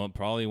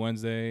 probably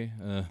Wednesday.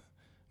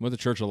 Went to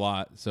church a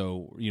lot,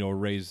 so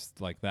raised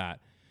like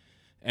that.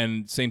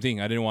 And same thing,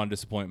 I didn't want to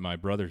disappoint my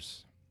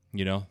brothers.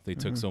 They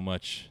took so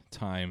much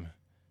time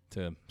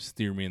to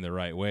steer me in the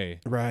right way.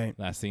 Right.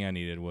 Last thing I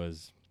needed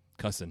was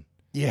cussing.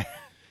 Yeah.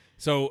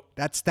 So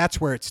That's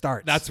where it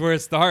starts. that's where it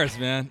starts,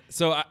 man.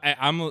 So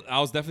I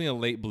was definitely a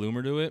late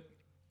bloomer to it.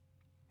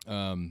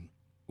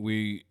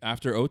 We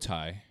after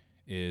Otay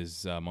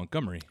is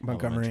Montgomery.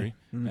 Montgomery.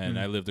 Elementary, and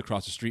I lived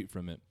across the street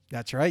from it.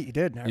 That's right, you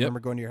did. I remember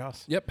going to your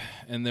house. Yep.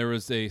 And there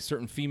was a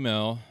certain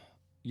female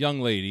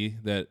young lady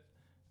that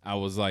I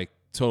was like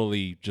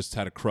totally just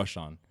had a crush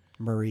on.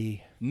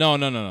 Marie. No.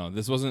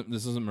 This wasn't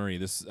Marie.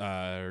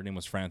 Her name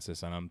was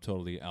Frances, and I'm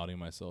totally outing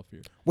myself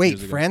here. Wait,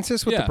 Years ago.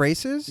 Frances with the Yeah.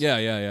 braces?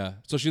 Yeah.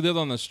 So she lived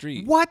on the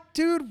street. What,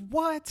 dude?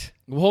 What?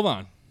 Well, hold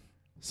on.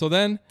 So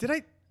then, Did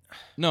I?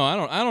 no, I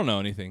don't know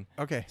anything.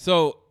 Okay.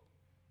 So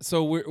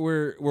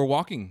we're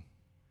walking,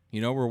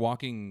 we're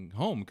walking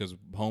home because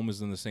home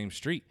is in the same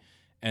street,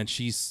 and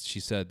she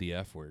said the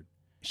F word.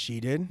 She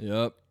did?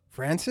 Yep.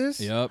 Frances?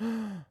 Yep.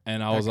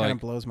 And I That was kind like, of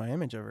blows my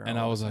image of her. and all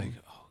I of a was sudden.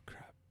 like, oh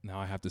crap! Now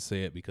I have to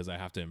say it because I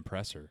have to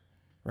impress her.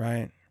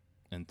 Right.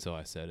 And so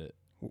I said it.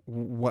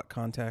 What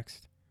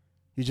context?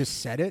 You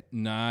just said it?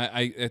 Nah,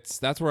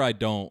 that's where I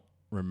don't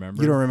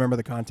remember. You don't remember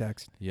the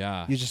context.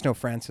 Yeah. You just know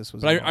Frances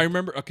was But involved. I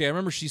remember. Okay, I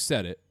remember she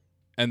said it,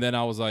 and then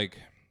I was like,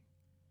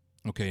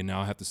 okay,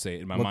 now I have to say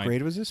it in my What mind.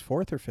 grade was this?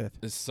 4th or 5th?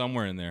 It's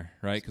somewhere in there,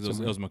 right? Because it was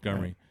Somewhere,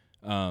 Montgomery.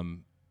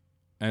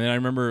 And then I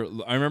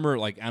remember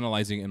like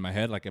analyzing it in my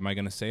head, like, am I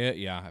gonna say it?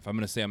 Yeah. If I'm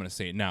gonna say it, I'm gonna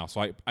say it now.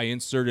 So I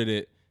inserted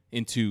it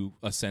into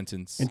a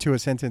sentence. Into a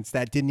sentence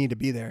that didn't need to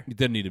be there. It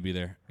didn't need to be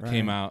there. It Right.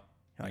 came out.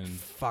 Like, and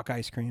fuck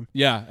ice cream.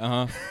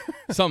 yeah,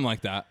 something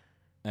like that.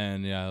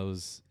 And yeah, it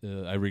was.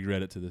 I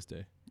regret it to this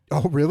day.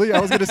 Oh, really? I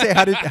was going to say,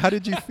 how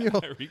did you feel?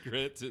 I regret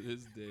it to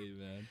this day,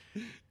 man.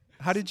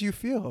 How did you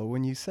feel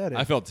when you said it?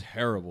 I felt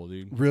terrible,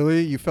 dude.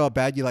 Really? You felt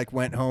bad? You like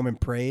went home and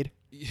prayed?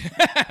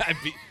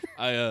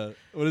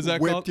 What is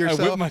that Whipped called? yourself?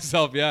 I whipped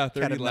myself. Yeah, Cat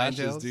 30 of nine lashes,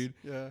 tails? dude.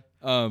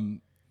 Yeah.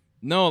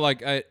 No,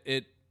 like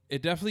it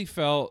definitely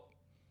felt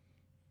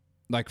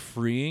like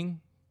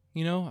freeing.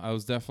 I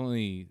was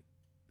definitely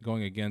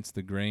going against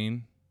the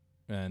grain,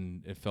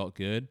 and it felt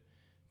good.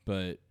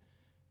 But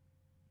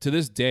to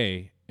this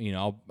day,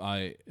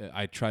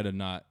 I try to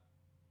not,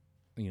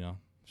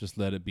 just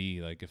let it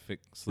be. Like if it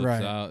slips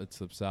Right. out, it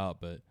slips out.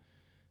 But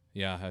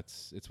yeah,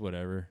 it's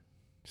whatever.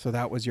 So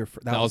that was your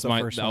That was the my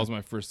first that one. was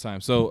my first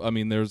time. So I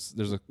mean, there's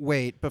a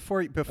Wait,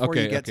 before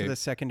Okay, you get okay. to the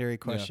secondary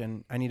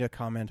question, I need to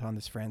comment on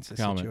this Frances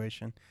Comment.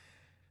 situation.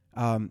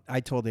 I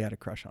totally had a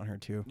crush on her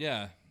too.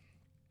 yeah.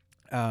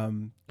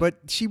 But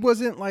she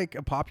wasn't like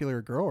a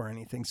popular girl or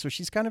anything, so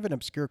she's kind of an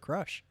obscure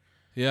crush.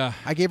 Yeah.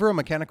 I gave her a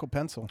mechanical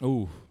pencil.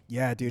 Ooh.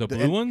 Yeah, dude. The blue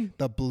and one?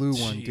 The blue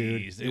one,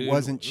 dude. Jeez, It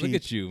wasn't cheap. Look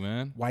at you,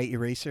 man. White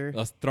eraser.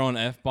 Us throwing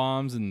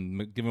F-bombs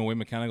and giving away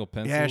mechanical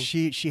pencils. Yeah,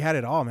 she had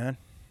it all, man.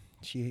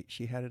 She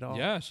had it all.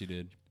 Yeah, she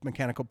did.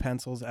 Mechanical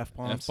pencils,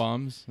 F-bombs.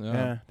 F-bombs.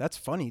 Yeah, that's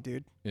funny,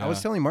 dude. I was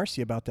Yeah. telling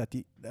Marcy about that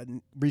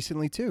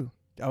recently too.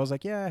 I was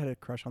like, yeah, I had a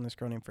crush on this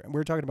girl named Fran. We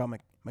were talking about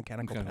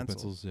mechanical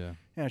pencils. Yeah.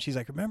 Yeah, and she's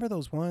like, remember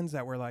those ones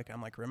that were like,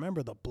 I'm like,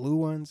 remember the blue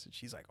ones? And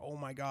she's like, oh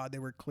my God, they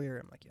were clear.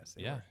 I'm like, yes,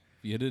 they Yeah. were.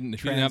 If you didn't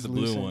have the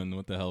blue Translucent. one,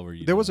 what the hell were you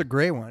There doing? was a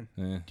gray one.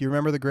 Yeah. Do you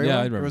remember the gray Yeah, I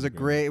one? remember There was the a gray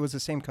gray. It was the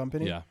same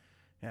company. Yeah,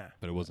 Yeah.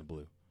 but it wasn't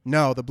blue.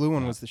 No, the blue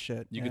one Yeah. was the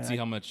shit. You Yeah, could see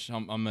how much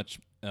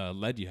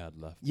lead you had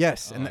left.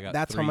 Yes, Oh, and I got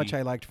that's how much three-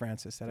 I liked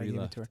Frances that I 3 gave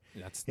left. it to her.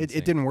 That's It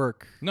insane. didn't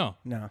work. No.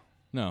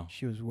 No,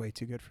 she was way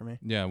too good for me.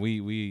 Yeah,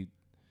 we We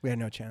had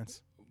no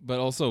chance. but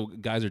also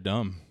guys are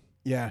dumb.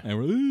 Yeah. And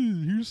we're like,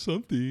 "Ooh, here's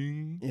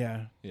something.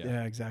 Yeah. Yeah.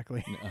 Yeah,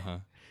 exactly.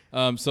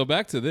 So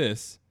back to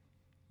this.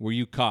 Were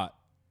you caught?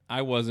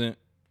 I wasn't.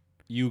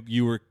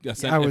 You were.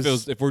 I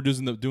was- If we're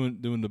doing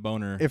the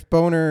boner. If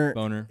boner,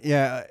 boner.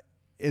 yeah,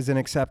 is an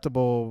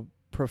acceptable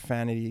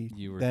profanity,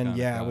 You were then kinda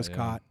yeah, I caught, was yeah.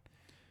 caught.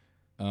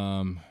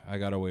 I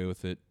got away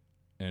with it.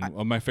 And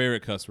my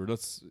favorite cuss word.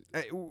 Let's.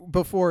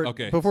 Before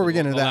Okay. before so we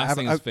get into the that, last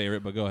thing is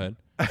favorite, but go ahead.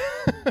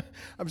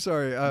 I'm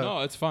sorry. No,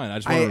 it's fine. I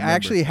just. I wanna remember.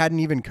 actually hadn't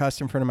even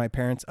cussed in front of my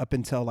parents up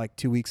until like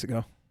 2 weeks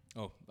ago.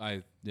 Oh,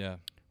 yeah.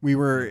 We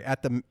were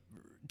at the.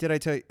 Did I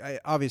tell you?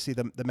 Obviously,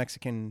 the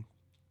Mexican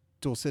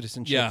dual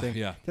citizenship Yeah, thing.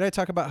 yeah. Did I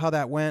talk about how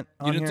that went?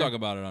 You didn't here? talk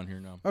about it on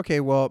here, no. Okay,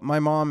 well, my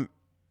mom,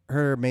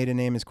 her maiden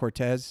name is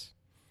Cortez,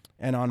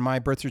 and on my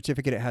birth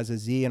certificate it has a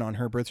Z, and on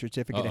her birth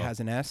certificate it Uh-oh. has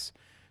an S.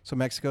 So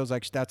Mexico's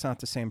like, that's not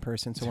the same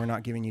person, so we're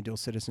not giving you dual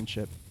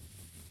citizenship.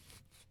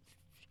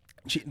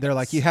 They're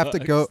like, you have to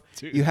go.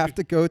 Sucks, dude. You have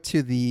to go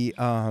to the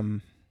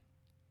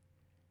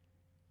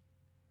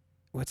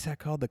what's that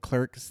called? The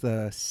clerks,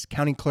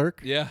 county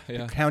clerk, Yeah, the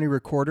yeah. county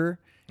recorder,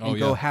 and Oh,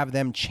 go yeah. have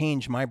them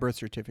change my birth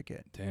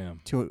certificate Damn.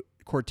 to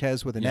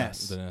Cortez with an Yeah,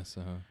 S. with an S.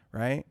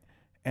 Right?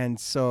 And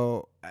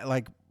so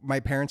like my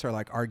parents are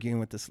like arguing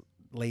with this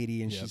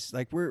lady, and Yep. she's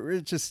like,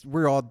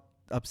 we're all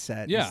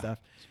upset Yeah. and stuff.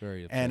 It's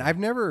very. And upsetting. I've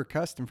never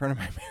cussed in front of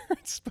my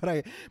parents,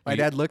 but my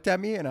dad looked at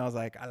me and I was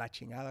like, a la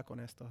chingada con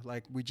esto.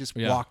 Like we just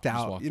Yeah, walked just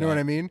out. walked You know what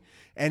I out. mean?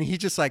 And he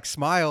just like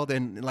smiled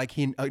and like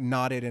he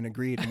nodded and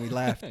agreed and we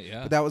left.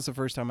 Yeah. But that was the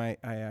first time I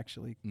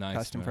actually Nice,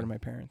 cussed in front of man. my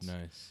parents.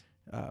 Nice.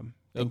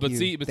 Thank but you.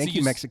 see- but Thank see,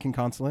 you, you s- Mexican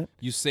consulate.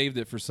 You saved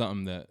it for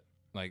something that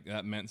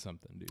that meant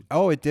something, dude.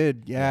 Oh, it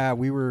did. Yeah,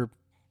 we were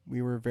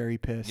very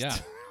pissed. Yeah.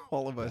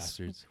 All of us.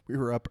 Bastards. We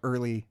were up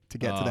early to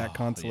get to that Oh,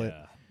 consulate.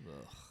 Yeah.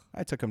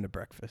 I took him to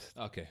breakfast.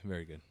 Okay,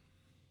 very good.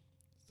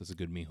 That's a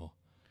good mijo.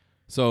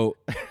 So,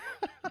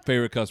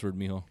 favorite cuss word,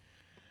 mijo?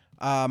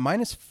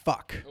 Mine is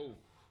fuck.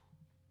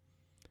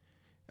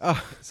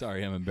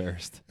 Sorry, I'm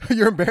embarrassed.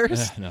 You're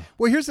embarrassed? No.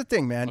 Well, here's the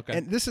thing, man. Okay.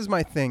 And this is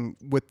my thing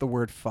with the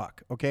word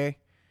fuck, okay?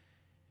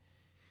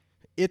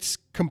 It's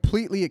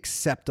completely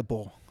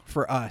acceptable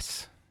for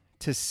us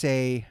to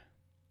say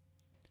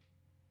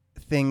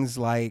things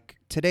like,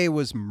 today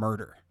was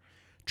murder.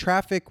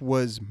 Traffic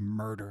was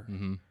murder.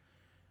 Mm-hmm.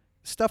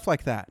 Stuff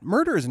like that.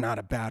 Murder is not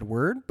a bad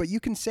word, but you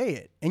can say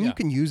it. And you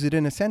can use it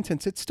in a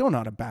sentence. It's still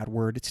not a bad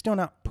word. It's still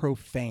not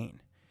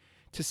profane.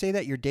 To say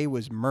that your day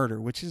was murder,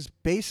 which is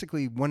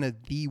basically one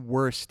of the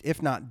worst,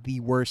 if not the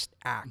worst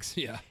acts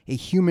a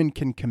human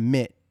can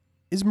commit,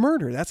 is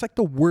murder. That's like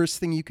the worst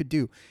thing you could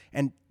do.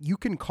 And you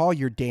can call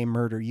your day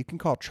murder. You can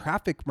call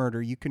traffic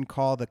murder. You can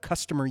call the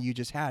customer you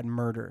just had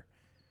murder.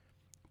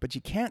 But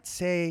you can't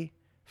say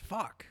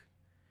fuck,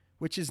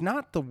 which is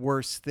not the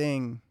worst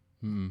thing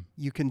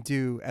you can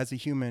do as a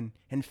human.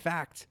 In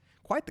fact,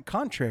 quite the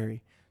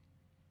contrary.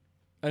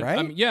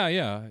 Right?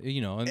 Yeah. You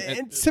know,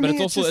 And but to me,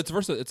 it's also just-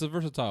 it's a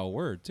versatile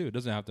word too. It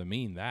doesn't have to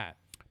mean that.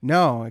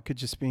 No, it could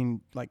just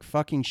mean like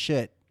fucking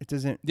shit. It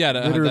doesn't Yeah,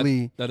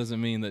 literally. that doesn't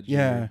mean that.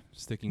 Yeah. You're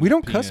sticking. We your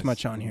don't cuss penis.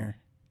 much on here.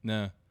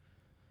 No.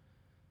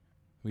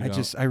 We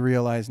don't. I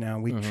realize now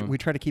we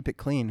try to keep it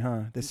clean,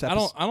 huh? This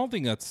episode. I don't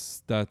think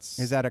that's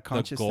Is that a the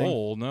conscious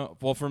goal. No.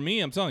 Well, for me,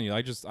 I'm telling you,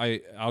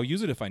 I'll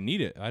use it if I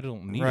need it. I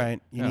don't need it. Right.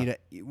 You need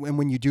it.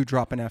 When you do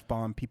drop an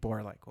F-bomb, people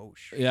are like, oh,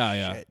 shit.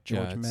 Yeah. Shit,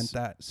 George Yeah, meant it's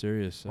that.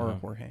 serious. Or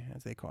Jorge,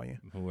 as they call you.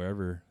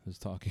 Whoever is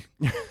talking.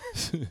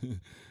 So,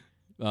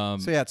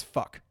 yeah, it's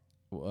fuck.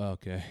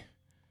 Okay.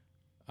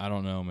 I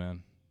don't know,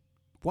 man.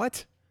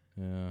 What?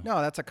 Yeah. No,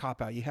 that's a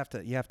cop-out. You have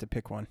to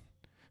pick one.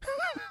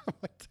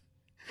 What?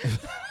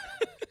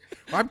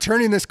 I'm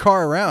turning this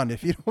car around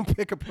if you don't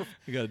pick a...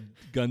 I got a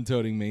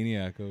gun-toting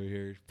maniac over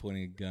here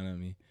pointing a gun at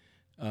me.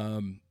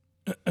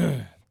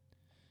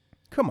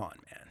 Come on,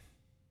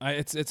 man.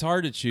 It's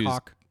hard to choose.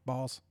 Cock,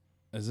 balls.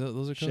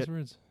 Those are cuss Shit.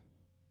 words?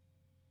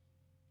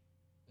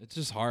 It's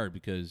just hard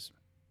because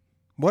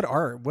What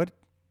are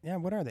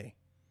they?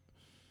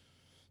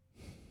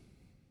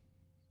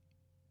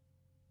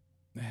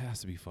 it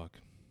has to be fuck.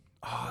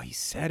 Oh, he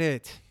said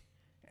it.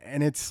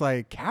 And it's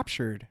like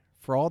captured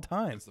for all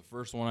time. It's the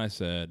first one I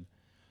said.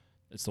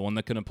 It's the one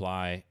that can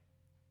apply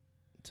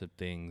to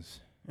things,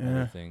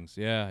 other things.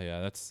 Yeah.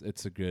 It's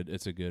a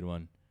good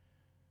one.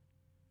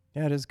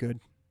 Yeah, it is good.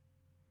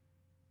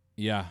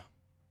 Yeah.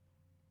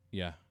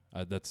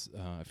 That's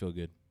I feel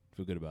good.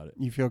 Feel good about it.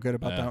 You feel good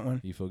about Yeah. that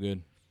one? You feel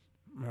good?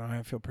 Oh,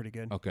 I feel pretty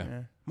good. Okay.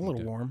 Yeah. I'm a little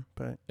Okay. warm,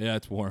 but Yeah,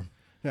 it's warm.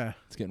 yeah.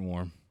 It's getting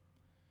warm.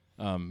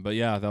 But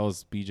yeah, that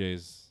was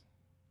BJ's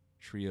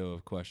trio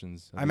of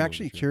questions. I I'm think it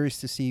actually was a trio. curious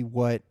to see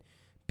what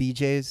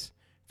BJ's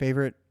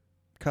favorite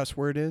cuss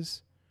word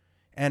is.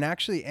 And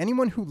actually,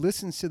 anyone who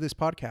listens to this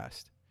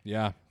podcast,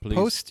 Yeah, please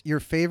post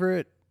your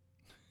favorite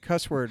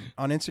cuss word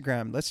on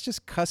Instagram. Let's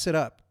just cuss it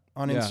up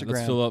on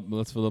Instagram.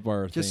 Let's fill up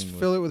our Just thing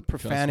fill with it with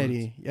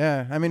profanity.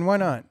 Yeah, I mean, why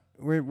not?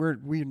 We're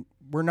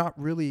not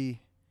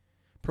really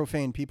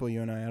profane people,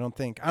 you and I. I don't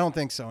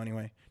think so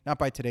anyway. Not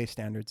by today's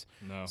standards.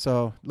 No.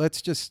 So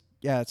let's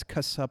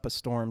cuss up a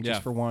storm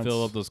just for once.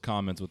 Fill up those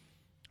comments with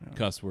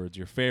cuss words.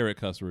 Your favorite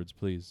cuss words,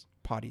 please.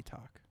 Potty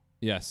talk.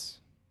 Yes.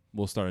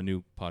 We'll start a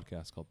new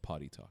podcast called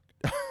Potty Talk.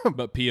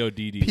 But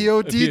PODD.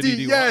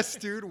 PODD. Yes,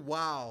 dude.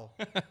 Wow.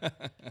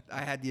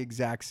 I had the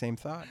exact same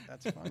thought.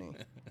 That's funny.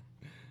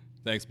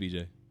 Thanks,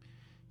 BJ.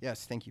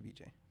 Yes, thank you,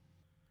 BJ.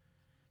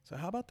 So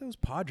how about those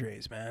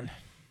Padres, man?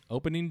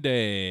 Opening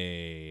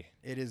day.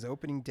 It is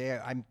opening day.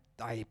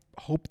 I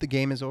hope the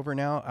game is over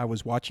now. I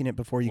was watching it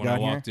before you When got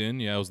I here. walked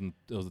in, it was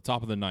the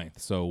top of the ninth.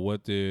 So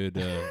what did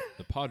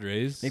the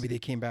Padres? Maybe they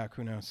came back.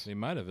 Who knows? They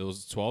might have. It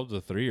was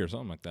 12-3 or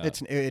something like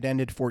that. It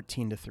ended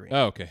 14-3.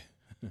 Oh, okay.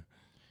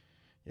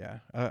 Yeah,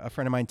 a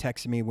friend of mine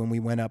texted me when we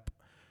went up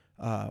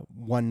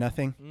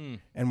 1-0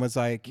 and was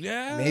like,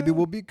 Yeah. maybe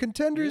we'll be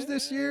contenders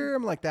this year.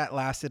 I'm like, that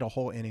lasted a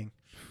whole inning.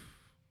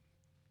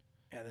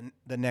 And then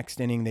the next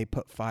inning they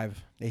put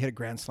 5. They hit a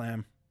grand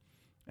slam,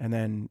 and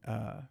then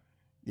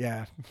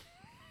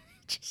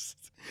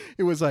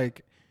it was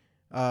like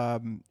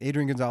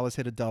Adrian Gonzalez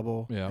hit a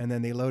double, Yeah. and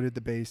then they loaded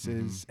the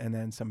bases, and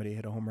then somebody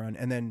hit a home run,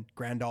 and then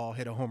Grandal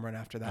hit a home run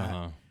after that.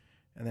 Uh-huh.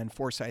 And then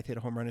Forsythe hit a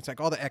home run. It's like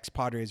all the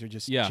ex-Padres are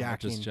just Yeah,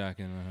 jacking. just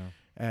jacking.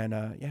 And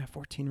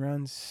 14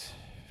 runs.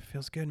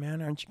 Feels good,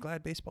 man. Aren't you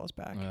glad baseball's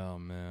back? Oh,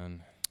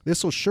 man.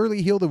 This will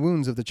surely heal the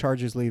wounds of the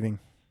Chargers leaving.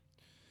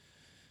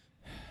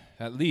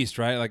 At least,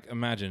 right? Like,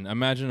 imagine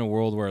a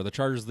world where the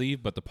Chargers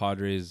leave, but the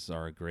Padres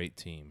are a great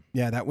team.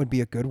 Yeah, that would be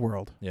a good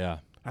world. Yeah.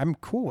 I'm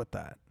cool with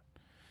that.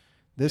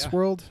 This Yeah.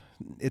 world,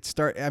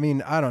 I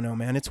mean, I don't know,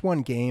 man. It's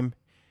one game,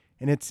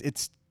 and it's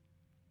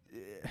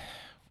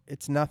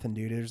nothing,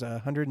 dude. There's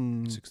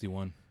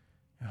 61.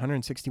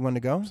 161 to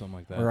go, Something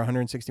like that. or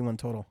 161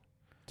 total.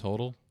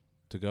 Total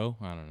to go?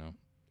 I don't know.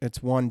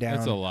 It's one down,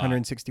 That's a lot.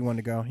 161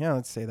 to go. Yeah,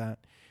 let's say that.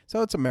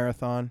 So it's a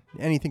marathon.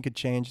 Anything could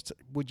change.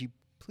 Would you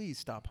please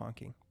stop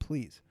honking?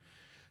 Please.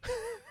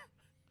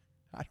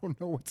 I don't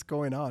know what's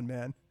going on,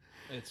 man.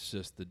 It's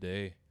just the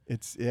day.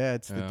 It's the Yeah.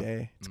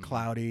 day. It's Mm.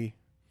 cloudy.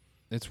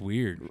 It's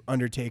weird.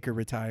 Undertaker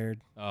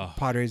retired. Oh,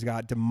 Padres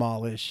got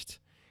demolished.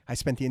 I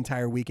spent the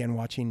entire weekend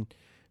watching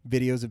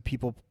videos of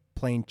people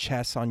playing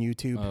chess on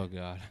YouTube. oh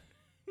God.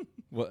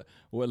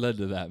 What led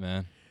to that,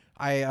 man?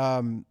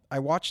 I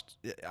watched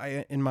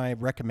in my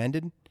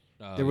recommended.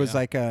 Oh, There was yeah.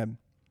 like a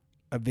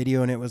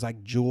video, and it was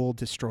like Jewel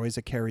destroys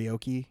a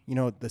karaoke. You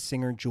know, the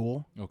singer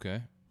Jewel.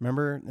 Okay.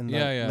 Remember in the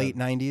Yeah. late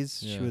 90s,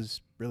 she Yeah.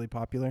 was really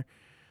popular.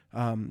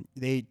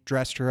 They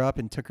dressed her up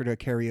and took her to a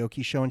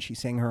karaoke show, and she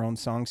sang her own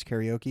songs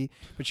karaoke.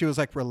 But she was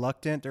like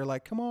reluctant. They're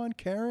like, "Come on,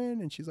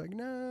 Karen," and she's like,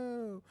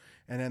 "No."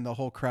 And then the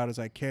whole crowd is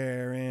like,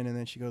 "Karen," and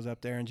then she goes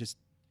up there and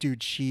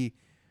she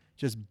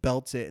just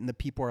belts it, and the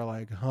people are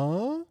like,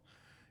 "Huh?"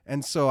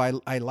 And so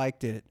I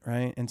liked it,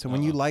 right? And so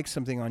when you like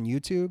something on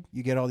YouTube,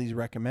 you get all these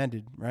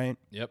recommended, right?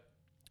 Yep.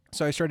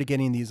 So I started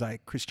getting these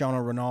like Cristiano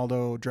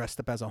Ronaldo dressed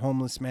up as a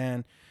homeless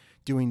man,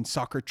 doing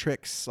soccer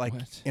tricks like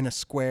What? in a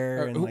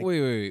square. And like,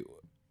 wait.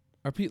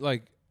 Are people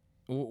like,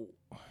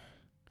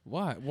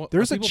 why? What,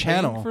 There's are a people paying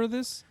channel. for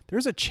this.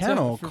 there's a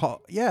channel for-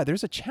 called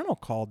there's a channel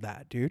called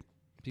that, dude.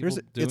 People It's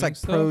doing like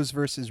stuff? pros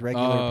versus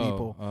regular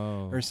people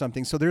Oh. or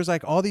something. So there's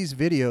like all these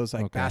videos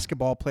like Okay.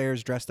 basketball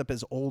players dressed up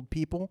as old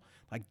people,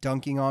 like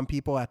dunking on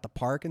people at the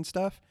park and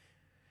stuff.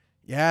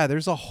 Yeah,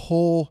 there's a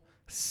whole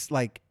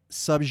like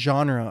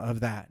subgenre of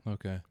that.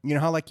 Okay. You know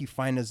how like you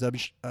find a sub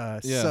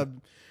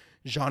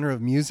genre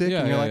of music Yeah,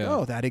 and you're yeah, like, yeah.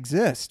 oh, that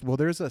exists. Well,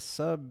 there's a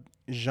sub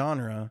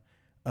genre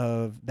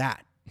of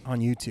that on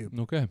YouTube.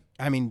 Okay.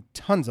 I mean,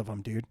 tons of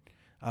them, dude.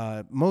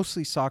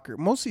 Mostly soccer,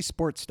 mostly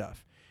sports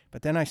stuff.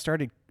 But then I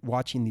started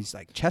watching these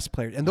like chess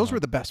players, and those were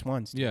the best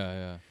ones, dude,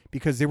 Yeah.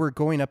 because they were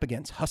going up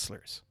against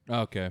hustlers.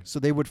 Okay. So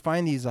they would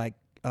find these like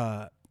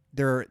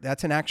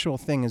that's an actual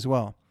thing as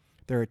well.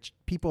 There are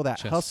people that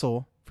Chess.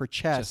 hustle for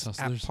chess at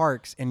hustlers.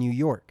 parks in New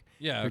York.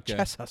 Yeah. They're Okay.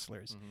 chess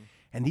hustlers.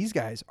 And these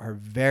guys are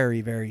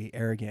very, very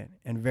arrogant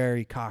and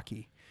very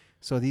cocky.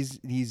 So these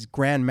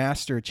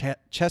grandmaster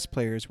chess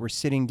players were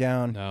sitting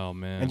down Oh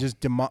man. and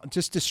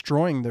just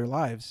destroying their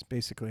lives,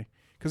 basically.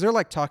 Because they're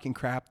like talking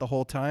crap the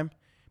whole time.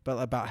 But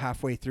about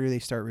halfway through, they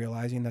start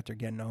realizing that they're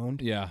getting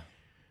owned. Yeah.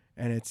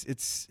 And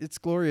it's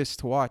glorious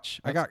to watch.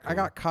 I That's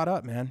got caught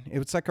up, man.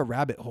 It's like a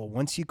rabbit hole.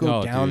 Once you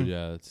go down Dude,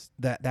 yeah. It's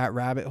that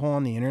rabbit hole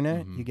on the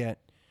internet, Mhm. you get,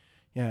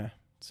 yeah.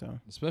 So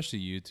especially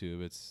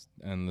YouTube. It's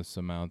endless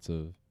amounts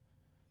of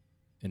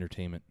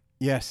entertainment.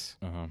 yes.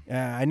 Uh-huh.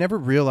 Yeah, I never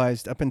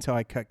realized up until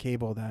I cut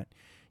cable that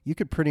you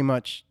could pretty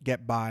much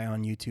get by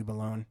on YouTube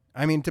alone.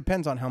 I mean, it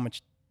depends on how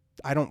much.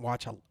 I don't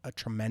watch a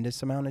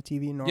tremendous amount of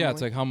TV normally. Yeah,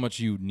 it's like how much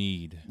you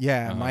need.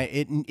 yeah, Uh-huh.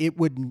 it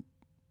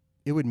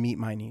would meet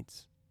my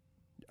needs,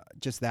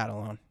 just that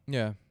alone.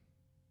 Yeah.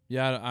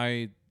 Yeah,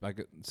 I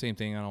like same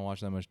thing. I don't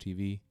watch that much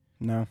TV.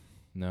 No,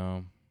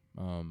 No.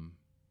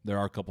 There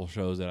are a couple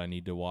shows that I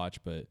need to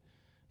watch, but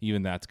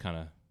even that's kind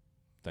of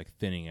like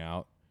thinning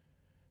out.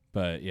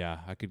 But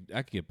yeah, I could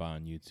get by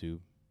on YouTube.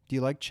 do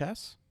you like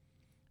chess?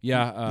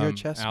 Yeah, You're a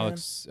chess fan?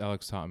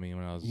 Alex taught me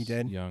when I was He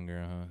did?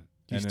 younger.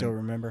 Do you And still then-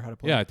 remember how to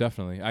play? Yeah,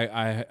 definitely.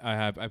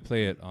 I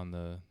play it on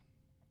the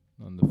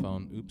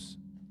phone. Oops.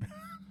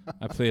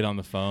 I play it on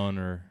the phone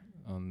or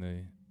on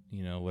the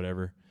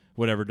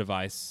whatever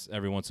device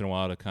every once in a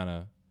while to kind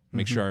of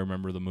make Mhm. sure I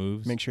remember the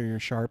moves. Make sure you're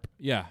sharp.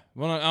 Yeah.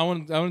 Well, I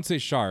wouldn't say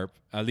sharp.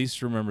 At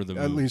least remember the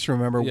At moves. least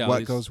remember Yeah, at what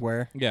least- goes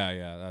where.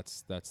 Yeah.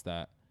 That's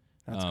that.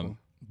 That's cool.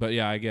 But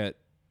yeah, I get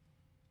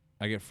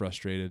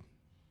frustrated.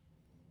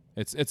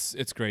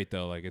 It's great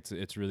though. Like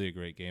it's really a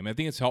great game. I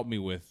think it's helped me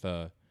with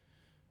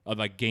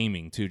like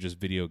gaming too, just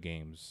video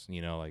games.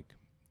 You know, like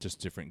just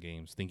different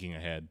games, thinking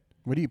ahead.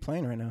 What are you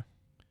playing right now?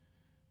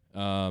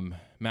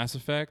 Mass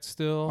Effect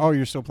still. Oh,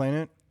 you're still playing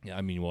it? Yeah,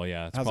 I mean, well,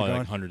 yeah, it's How's it probably going?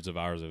 like hundreds of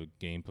hours of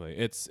gameplay.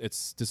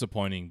 It's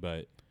disappointing,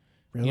 but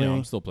Really? you know,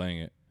 I'm still playing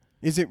it.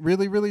 Is it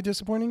really, really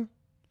disappointing?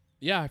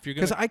 Yeah, if you're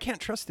Because gonna I can't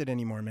trust it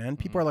anymore, man.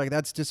 People are like,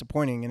 that's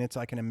disappointing, and it's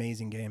like an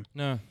amazing game.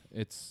 no,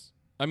 it's.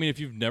 I mean, if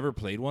you've never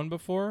played one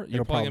before, you're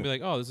It'll probably gonna be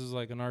like, "Oh, this is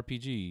like an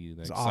RPG,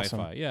 like It's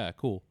awesome. sci-fi." Yeah,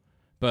 cool.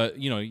 But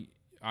you know,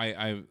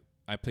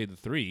 I played the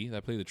 3.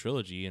 I played the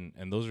trilogy, and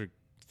those are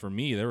for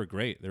me. They were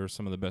great. They were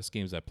some of the best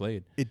games I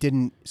played. It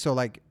didn't. So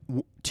like,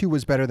 2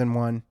 was better than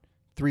 1,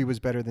 3 was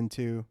better than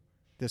 2.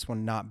 This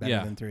one not better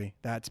Yeah. than 3.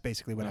 That's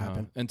basically what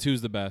happened. And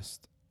 2's the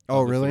best.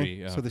 Oh, of the really?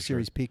 3, yeah, So the for sure.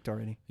 series peaked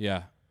already.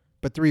 Yeah.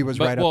 But 3 was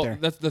But, right well, up there.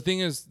 that's the thing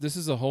is, this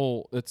is a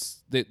whole.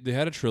 They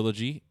had a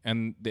trilogy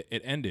and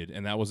it ended,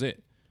 and that was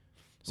it.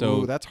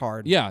 So Ooh, that's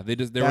hard. yeah, they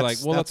were like,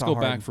 well, let's that's go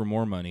hard. back for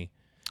more money,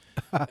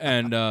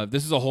 and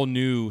this is a whole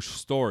new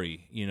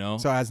story, you know.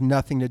 So it has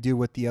nothing to do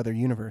with the other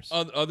universe.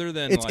 Other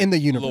than It's like, in the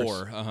universe.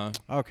 lore,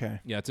 Okay.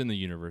 yeah, it's in the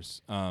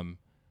universe.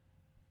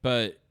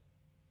 But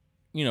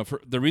you know,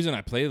 for the reason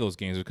I play those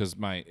games is because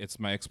it's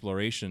my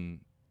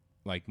exploration,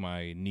 like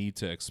my need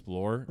to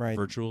explore Right.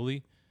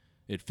 virtually,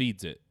 it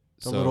feeds it.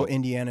 The So- little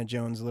Indiana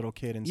Jones little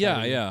kid inside. yeah,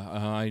 of you.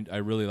 yeah. I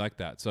really like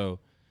that. So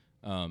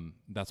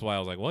that's why I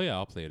was like, well, yeah,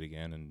 I'll play it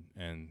again.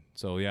 And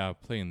so yeah,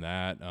 playing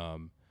that.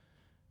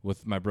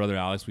 With my brother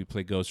Alex, we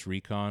play Ghost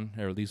Recon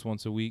at least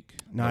once a week.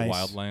 Nice. The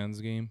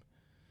Wildlands game.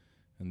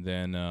 And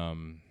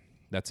then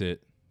that's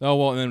it. Oh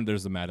well, and then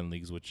there's the Madden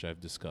leagues, which I've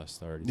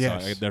discussed already.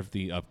 Yes. So I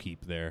definitely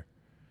upkeep there.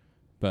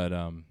 But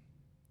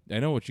I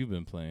know what you've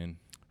been playing.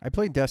 I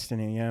played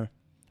Destiny. Yeah,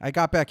 I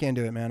got back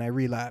into it, man. I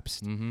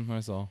relapsed. I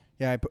saw.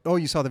 Yeah.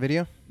 You saw the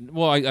video?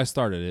 Well, I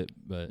started it,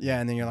 but Yeah,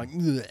 and then you're like,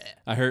 "Ugh."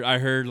 I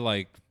heard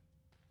like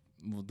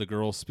the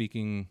girl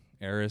speaking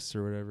Eris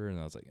or whatever, and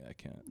I was like, I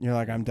can't. You're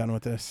like, I'm done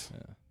with this.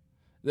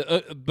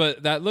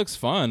 But that looks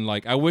fun.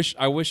 Like I wish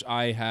I wish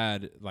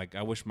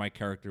my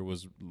character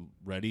was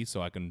ready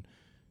so I can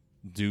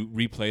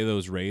replay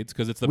those raids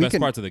because it's the best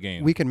parts of the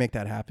game. We can make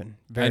that happen.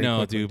 Very I know,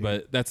 quickly, dude,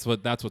 but that's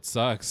what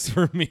sucks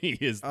for me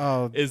is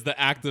Oh. the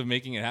act of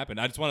making it happen.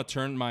 I just want to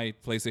turn my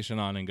PlayStation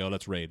on and go,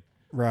 let's raid.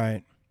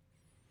 Right.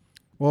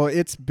 Well,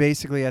 it's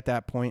basically at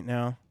that point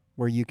now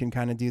where you can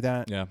kind of do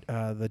that. Yeah.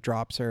 The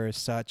drops are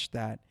such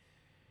that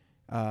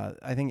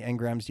I think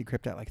engrams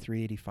decrypt at like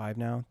 385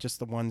 now. Just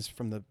the ones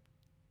from the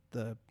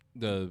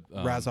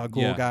Ra's al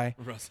Ghul guy.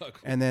 Ra's al Ghul.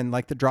 And then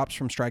like the drops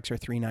from strikes are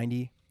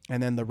 390.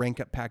 And then the rank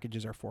up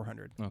packages are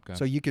 400. Okay.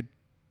 So you could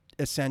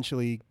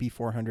essentially be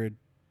 400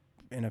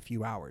 in a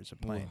few hours of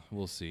playing.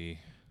 We'll see.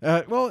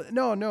 Well,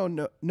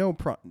 no.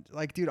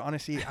 Like, dude,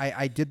 honestly,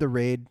 I did the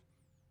raid,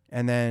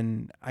 and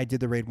then I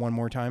did the raid one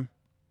more time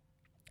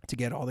to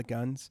get all the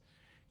guns,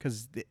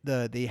 because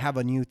they have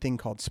a new thing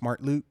called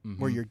Smart Loot,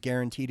 where you're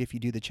guaranteed if you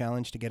do the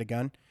challenge to get a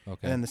gun. Okay.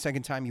 And then the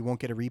second time you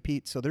won't get a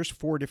repeat. So there's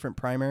 4 different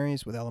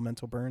primaries with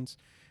elemental burns.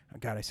 Oh,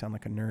 God, I sound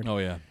like a nerd. Oh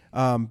yeah.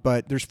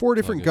 But there's 4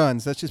 different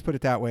guns. Let's just put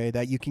it that way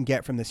that you can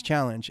get from this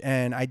challenge.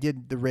 And I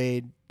did the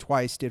raid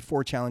twice, did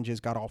 4 challenges,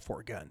 got all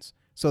 4 guns.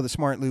 So the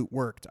Smart Loot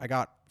worked. I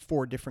got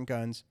 4 different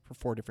guns for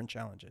 4 different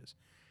challenges.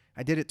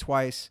 I did it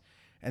twice,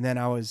 and then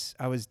I was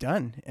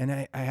done. And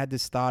I had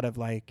this thought of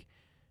like,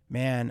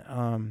 man,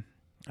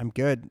 I'm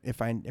good.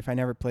 If I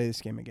never play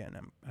this game again,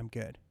 I'm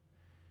good.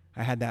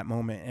 I had that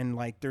moment. And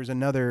like, there's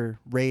another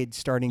raid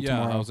starting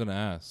tomorrow. Yeah, I was gonna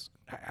ask.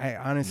 I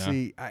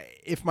honestly,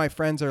 if my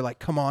friends are like,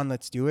 come on,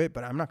 let's do it,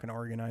 but I'm not going to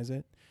organize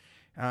it.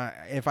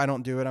 If I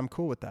don't do it, I'm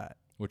cool with that.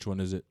 Which one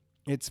is it?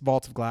 It's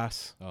Vault of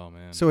Glass. Oh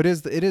man. So it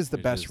is the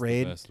best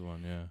raid. The best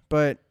one, yeah.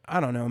 But I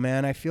don't know,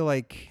 man. I feel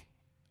like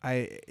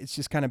it's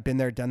just kind of been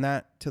there, done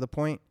that to the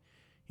point.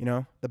 You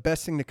know, the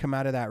best thing to come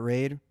out of that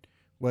raid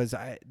was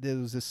there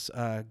was this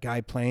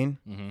guy playing,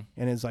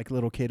 and his like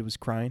little kid was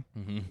crying,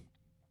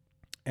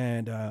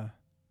 and I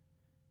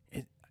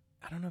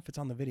don't know if it's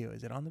on the video.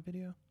 Is it on the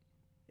video?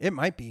 It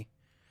might be,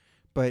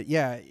 but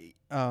yeah,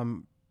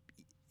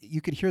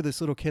 you could hear this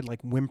little kid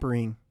like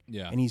whimpering,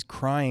 and he's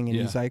crying, and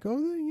he's like,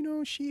 "Oh, you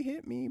know, she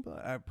hit me,"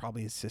 but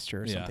probably his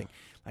sister or something,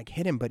 like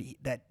hit him. But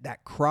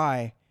that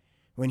cry,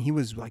 when he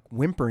was like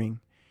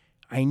whimpering,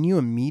 I knew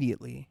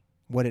immediately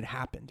what had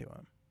happened to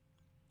him.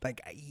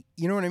 Like,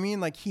 you know what I mean?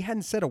 Like, he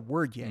hadn't said a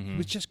word yet; he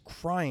was just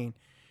crying,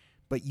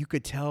 but you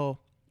could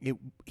tell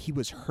he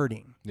was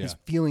hurting. Yeah. His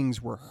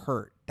feelings were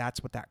hurt.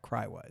 That's what that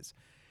cry was,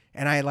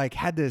 and I like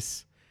had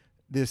this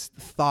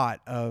thought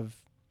of,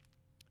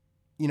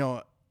 you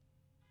know,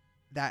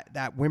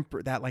 that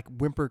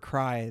whimper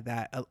cry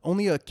that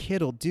only a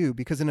kid will do,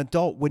 because an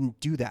adult wouldn't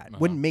do that,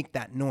 wouldn't make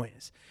that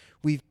noise.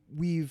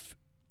 We've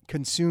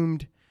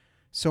consumed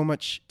so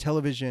much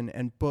television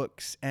and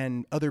books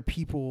and other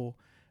people,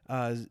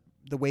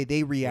 the way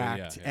they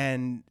react,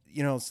 and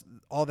you know,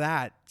 all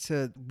that.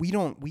 So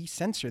we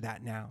censor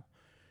that now.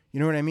 You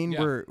know what I mean?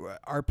 Yeah.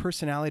 Our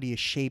personality is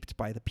shaped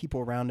by the people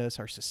around us,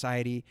 our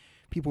society,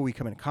 people we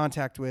come in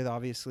contact with,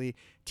 obviously,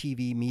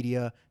 TV,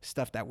 media,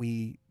 stuff that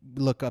we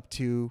look up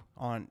to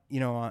on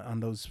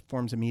those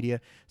forms of media.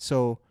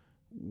 So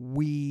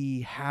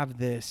we have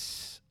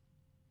this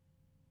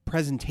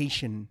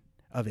presentation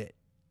of it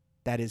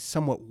that is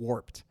somewhat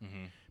warped.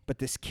 But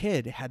this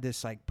kid had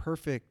this like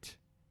perfect,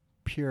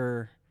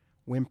 pure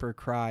whimper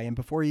cry. And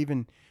before he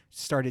even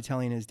started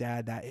telling his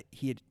dad that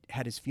he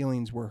had his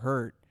feelings were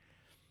hurt,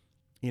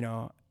 you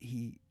know,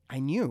 I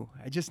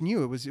just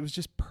knew it was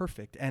just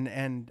perfect.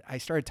 And I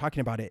started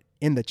talking about it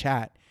in the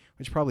chat,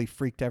 which probably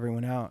freaked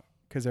everyone out,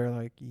 because they're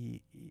like,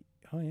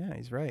 oh yeah,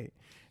 he's right.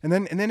 And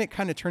then it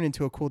kind of turned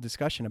into a cool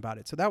discussion about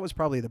it. So that was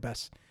probably the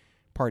best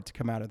part to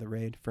come out of the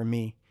raid for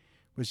me,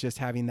 was just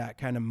having that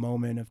kind of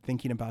moment of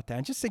thinking about that,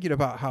 and just thinking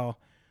about how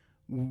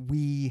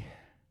we're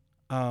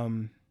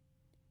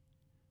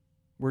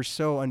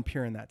so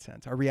unpure in that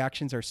sense. Our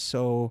reactions are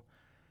so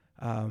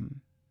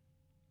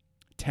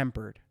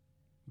tempered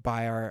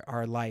by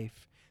our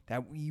life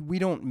that we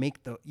don't make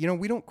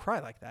we don't cry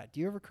like that. Do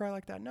you ever cry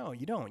like that? No,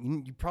 you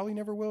don't. You probably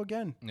never will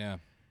again. Yeah.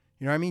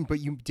 You know what I mean? But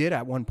you did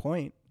at one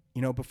point,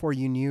 you know, before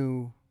you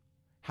knew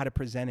how to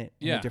present it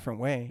in a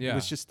different way. Yeah. It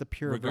was just the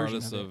pure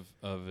regardless version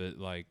of it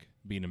like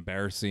being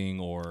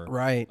embarrassing or No,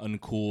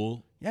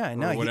 uncool.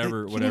 Or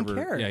whatever. He didn't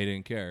care. Yeah, he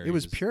didn't care. It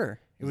was pure.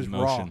 It was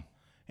emotion. raw.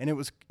 And it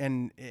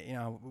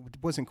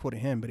wasn't cool to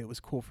him, but it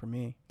was cool for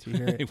me to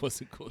hear it. It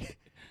wasn't cool.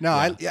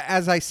 No,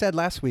 as I said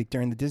last week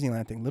during the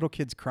Disneyland thing, little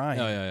kids crying.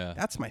 Oh, yeah.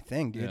 That's my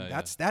thing, dude.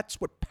 Yeah, that's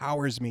what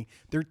powers me.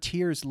 Their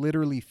tears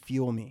literally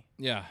fuel me.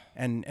 Yeah.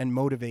 And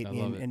motivate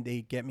me, love it. and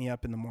they get me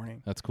up in the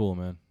morning. That's cool,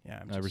 man.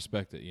 Yeah, I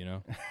respect it, you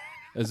know?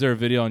 Is there a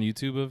video on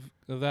YouTube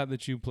of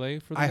that you play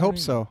for? I hope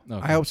so.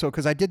 Okay. I hope so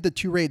because I did the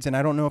 2 raids and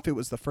I don't know if it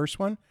was the first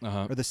one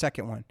or the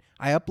second one.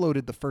 I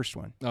uploaded the first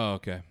one. Oh,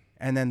 okay.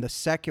 And then the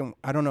second,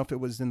 I don't know if it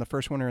was in the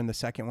first one or in the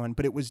second one,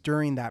 but it was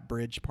during that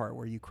bridge part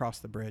where you cross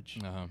the bridge.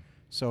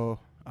 So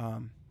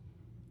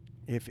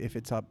if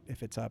it's up,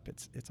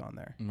 it's on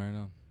there. Right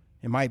on.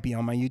 It might be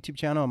on my YouTube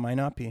channel. It might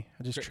not be.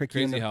 I just trick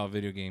you. Crazy how a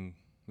video game.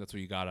 That's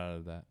what you got out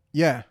of that.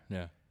 Yeah.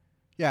 Yeah.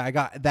 Yeah, I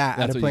got that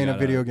out of playing a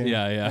video game.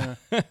 Yeah.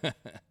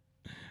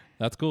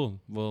 That's cool.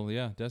 Well,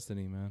 yeah,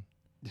 Destiny, man.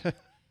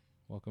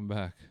 Welcome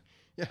back.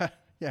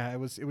 Yeah. It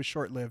was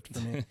short-lived for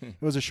me.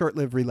 It was a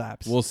short-lived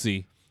relapse. We'll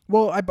see.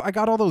 Well, I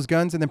got all those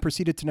guns and then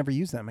proceeded to never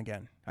use them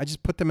again. I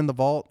just put them in the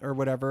vault or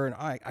whatever, and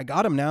I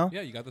got them now.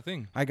 Yeah, you got the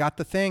thing. I got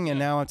the thing, and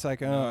now it's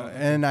like,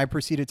 and I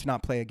proceeded to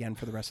not play again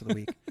for the rest of the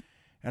week.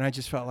 And I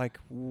just felt like,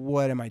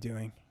 what am I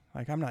doing?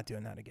 Like, I'm not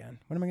doing that again.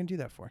 What am I going to do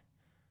that for?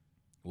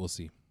 We'll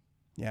see.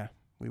 Yeah,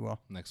 we will.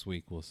 Next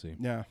week, we'll see.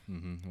 Yeah.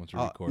 Once we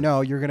record. No,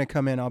 you're going to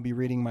come in. I'll be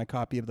reading my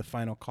copy of The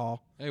Final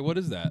Call. Hey, what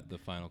is that, The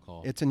Final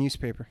Call? It's a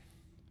newspaper.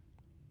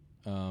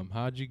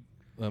 How'd you...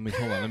 Let me,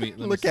 hold on. Let me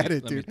look see, at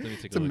it, dude. Let me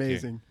take It's a look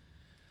amazing.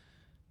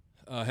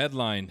 Here.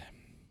 Headline,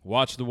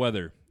 Watch the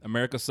Weather.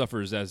 America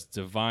suffers as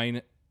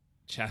divine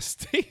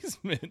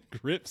chastisement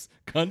grips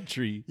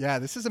country. Yeah,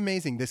 this is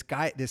amazing. This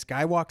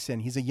guy walks in.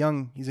 He's a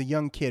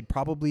young kid,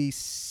 probably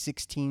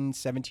 16,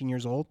 17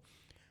 years old.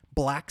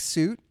 Black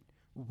suit,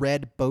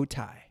 red bow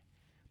tie,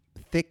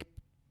 thick,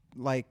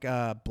 like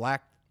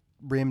black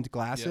rimmed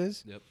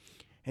glasses. Yep.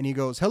 And he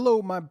goes,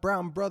 "Hello, my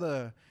brown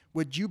brother.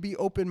 Would you be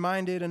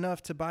open-minded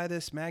enough to buy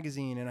this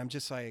magazine?" And I'm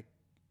just like,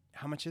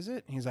 "How much is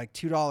it?" And he's like,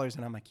 $2.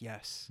 And I'm like,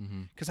 "Yes."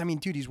 Because, I mean,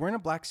 dude, he's wearing a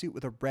black suit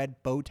with a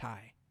red bow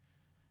tie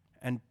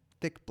and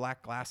thick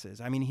black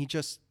glasses. I mean, he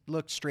just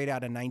looked straight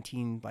out of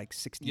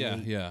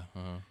 1968. Yeah.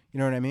 You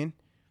know what I mean?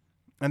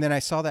 And then I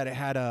saw that it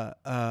had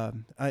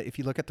if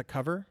you look at the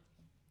cover,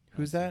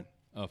 who's that?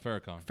 Oh,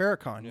 Farrakhan.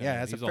 Farrakhan. Yeah, it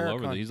has he's a all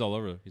Farrakhan. over. He's all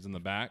over. He's in the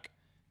back.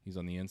 He's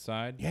on the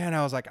inside. Yeah, and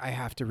I was like, I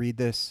have to read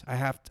this.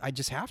 I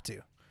just have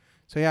to.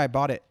 So yeah, I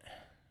bought it.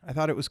 I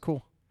thought it was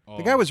cool. Oh.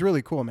 The guy was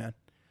really cool, man.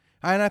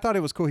 And I thought it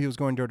was cool. He was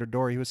going door to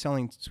door. He was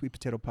selling sweet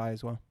potato pie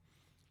as well.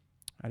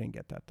 I didn't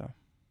get that though.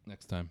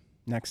 Next time.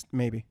 Next,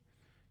 maybe.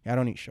 Yeah, I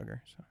don't eat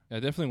sugar. So. I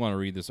definitely want to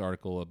read this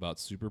article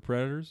about super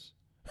predators.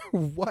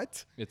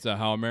 What? It's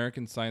how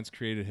American science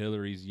created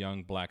Hillary's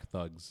young black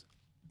thugs.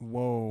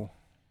 Whoa.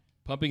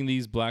 Pumping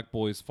these black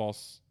boys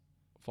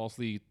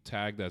falsely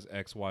tagged as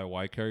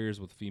XYY carriers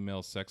with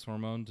female sex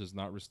hormone does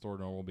not restore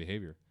normal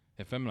behavior.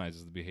 It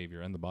feminizes the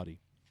behavior and the body.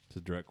 It's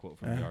a direct quote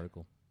from the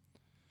article.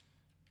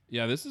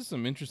 Yeah, this is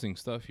some interesting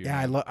stuff here.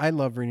 Yeah, I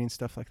love reading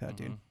stuff like that,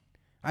 dude.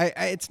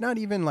 It's not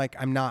even like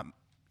I'm not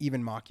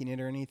even mocking it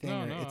or anything.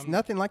 It's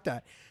nothing like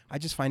that. I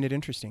just find it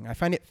interesting. I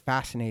find it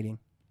fascinating.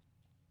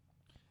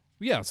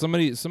 Yeah,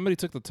 somebody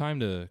took the time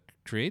to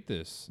create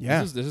this.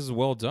 Yeah. This is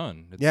well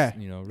done. It's, yeah.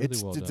 Really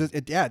well done.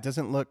 It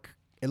doesn't look,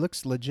 it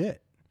looks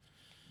legit.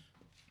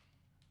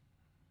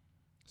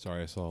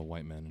 Sorry, I saw a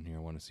white man in here. I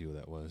want to see who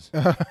that was.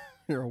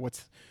 Here,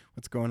 what's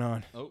going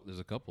on? Oh, there's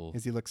a couple.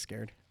 Does he look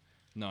scared?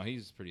 No,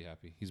 he's pretty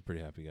happy. He's a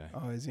pretty happy guy.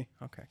 Oh, is he?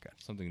 Okay, good.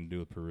 Something to do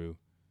with Peru.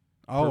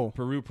 Oh.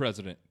 Peru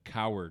president,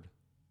 coward,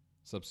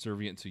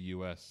 subservient to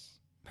U.S.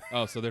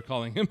 Oh, so they're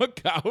calling him a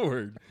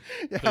coward.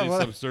 Yeah, he's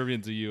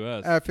subservient to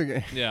U.S. I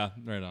figured. Yeah,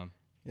 right on.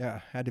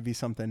 Yeah, had to be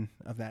something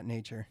of that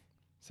nature.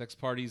 Sex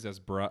parties as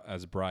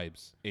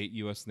bribes. 8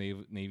 U.S.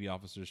 Navy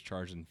officers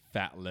charged in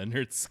Fat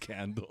Leonard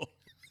scandal.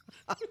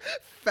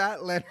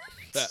 Fat Leonard.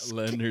 Fat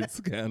Leonard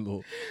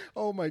scandal.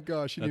 Oh my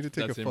gosh, you need to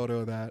take a photo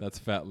of that. That's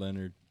Fat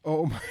Leonard.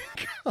 Oh my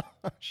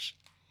gosh.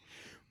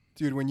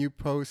 Dude, when you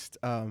post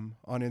on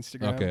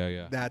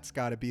Instagram, that's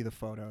got to be the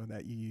photo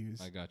that you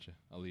use. I gotcha.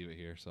 I'll leave it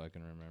here so I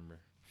can remember.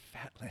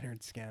 Fat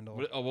Leonard scandal.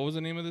 What was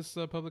the name of this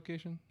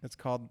publication? It's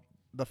called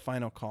The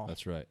Final Call.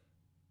 That's right.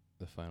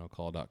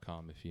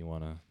 TheFinalCall.com if you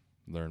want to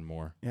learn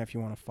more. Yeah, if you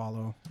want to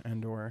follow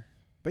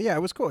But yeah, it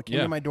was cool. It came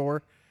to my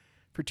door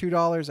for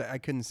 $2. I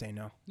couldn't say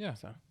no. Yeah.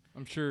 So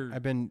I'm sure.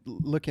 I've been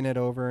looking it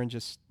over and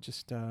just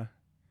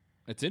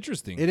it's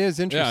interesting. It is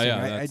interesting.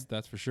 Yeah,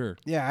 that's for sure.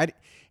 Yeah,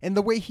 and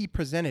the way he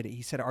presented it,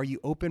 he said, "Are you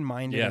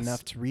open-minded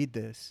enough to read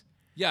this?"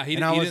 Yeah, he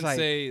didn't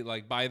say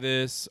like buy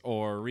this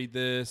or read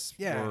this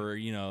or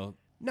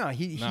No,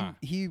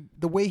 he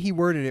the way he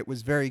worded it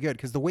was very good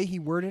because the way he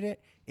worded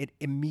it, it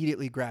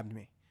immediately grabbed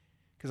me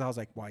because I was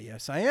like, "Why,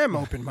 yes, I am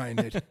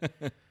open-minded."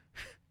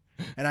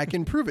 And I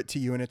can prove it to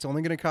you, and it's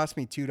only going to cost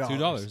me $2.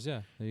 $2,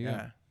 yeah. There you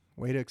go.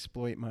 Way to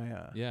exploit my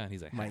and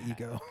he's like my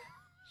ego.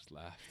 Just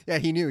laughed. Yeah,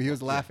 he knew. He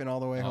was laughing all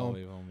the way home. All the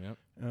way home, yep.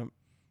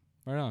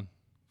 Right on.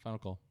 Final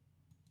call.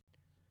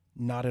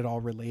 Not at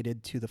all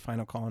related to the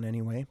final call in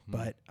any way,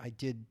 but I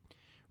did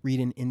read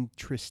an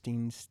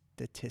interesting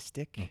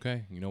statistic.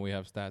 Okay, we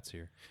have stats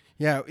here.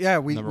 Yeah,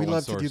 we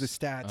love source. to do the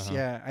stats.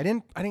 Yeah, I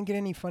didn't get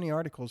any funny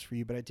articles for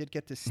you, but I did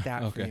get this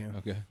stat for you.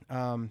 Okay.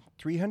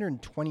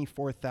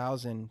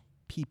 324,000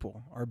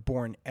 people are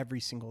born every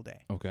single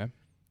day. Okay.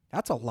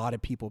 That's a lot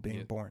of people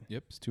being born.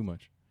 Yep, it's too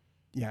much.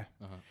 Yeah.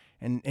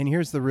 And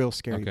here's the real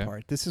scary Okay.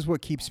 part. This is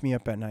what keeps me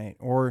up at night,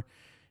 or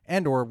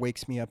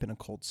wakes me up in a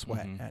cold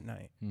sweat at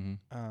night.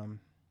 Mm-hmm.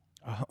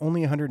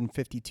 Only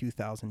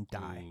 152,000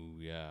 die. Ooh,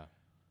 yeah.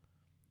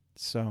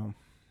 So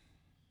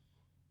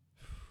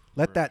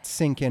let that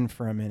sink in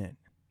for a minute.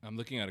 I'm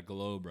looking at a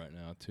globe right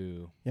now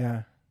too,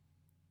 Yeah.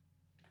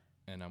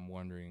 and I'm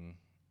wondering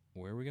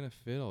where are we gonna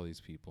fit all these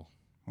people?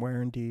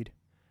 Where indeed.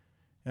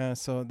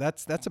 So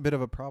that's a bit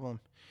of a problem.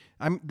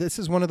 This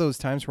is one of those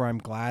times where I'm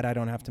glad I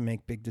don't have to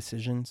make big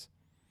decisions.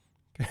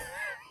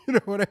 You know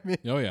what I mean?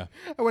 Oh yeah.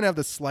 I wouldn't have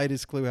the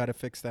slightest clue how to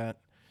fix that.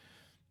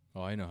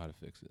 Oh, I know how to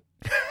fix it.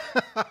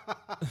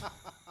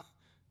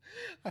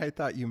 I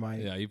thought you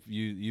might. Yeah,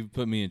 you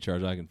put me in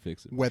charge. I can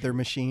fix it. Weather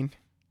machine,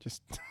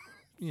 just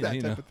Yeah, that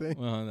you type know. of thing.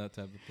 Well, that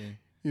type of thing.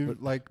 You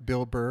like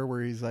Bill Burr,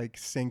 where he's like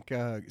sink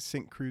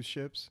cruise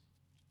ships.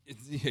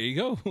 Here you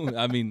go.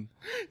 I mean,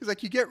 He's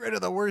like, you get rid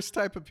of the worst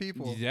type of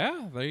people.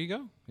 yeah. There you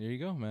go. There you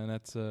go, man.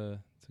 That's a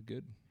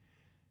good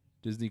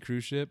Disney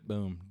cruise ship.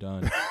 Boom,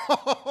 done.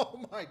 Oh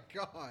my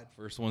God.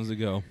 First ones to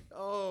go.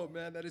 Oh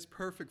man, that is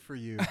perfect for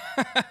you.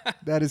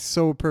 That is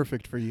so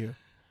perfect for you.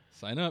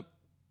 Sign up.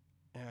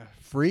 Yeah,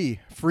 free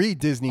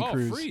Disney Oh,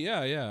 cruise. free.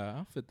 Yeah.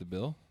 I'll fit the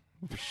bill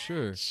for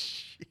sure.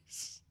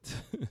 Jeez.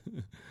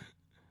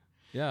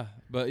 Yeah,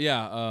 but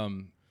yeah,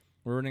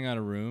 we're running out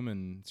of room,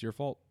 and it's your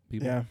fault,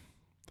 people. Yeah,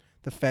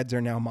 the feds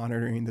are now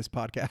monitoring this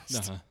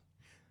podcast. Uh-huh.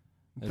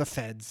 The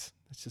feds.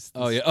 It's just.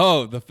 Oh yeah.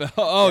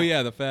 Oh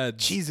yeah. The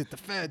feds. Jeez, it the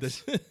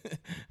feds.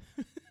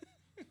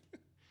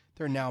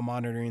 They're now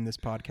monitoring this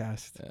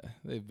podcast. Yeah,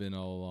 they've been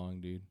all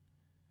along, dude.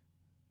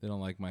 They don't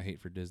like my hate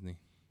for Disney.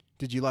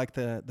 Did you like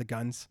the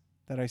guns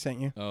that I sent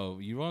you? Oh,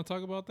 you want to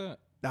talk about that?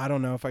 I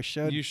don't know if I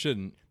should. You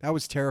shouldn't. That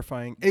was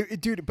terrifying,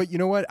 dude. But you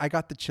know what? I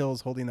got the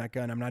chills holding that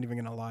gun. I'm not even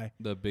gonna lie.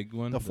 The big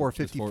one, The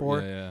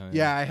 454.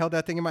 Yeah, I held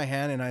that thing in my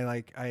hand,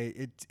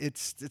 and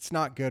it's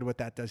not good what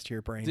that does to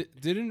your brain.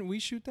 Didn't we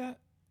shoot that?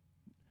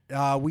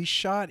 We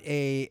shot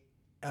a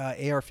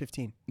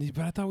AR-15.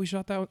 But I thought we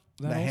shot that.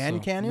 The hand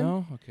also. cannon?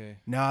 No, okay.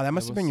 No, that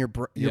must have been your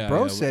bro. Your Yeah,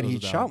 bro yeah, said it was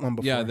he'd that shot one. one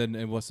before. Yeah, then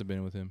it must have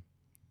been with him.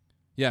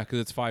 Yeah, because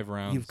it's 5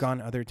 rounds. You've gone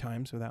other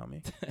times without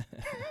me.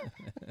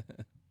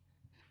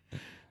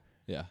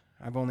 Yeah.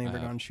 I've only ever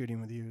have. gone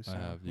shooting with you, so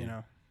have, you yeah.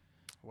 know,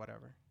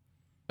 whatever.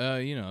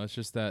 It's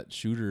just that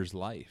shooter's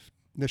life.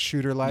 The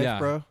shooter life, yeah.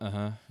 bro.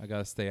 I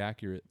gotta stay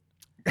accurate.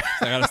 I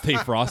gotta stay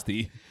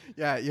frosty.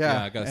 Yeah,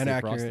 I gotta and stay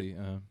accurate. frosty.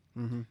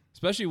 Mm-hmm.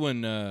 Especially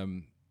when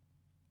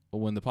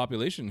the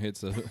population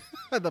hits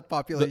The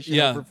population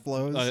yeah,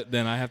 overflows.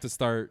 then I have to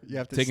start You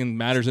have to taking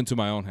matters into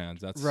my own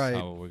hands. That's Right.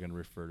 how we're gonna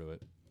refer to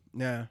it.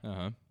 Yeah.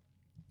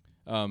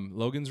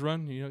 Logan's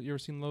Run. You ever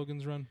seen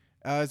Logan's Run?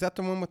 Is that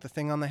the one with the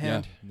thing on the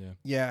hand?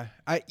 Yeah.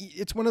 Yeah.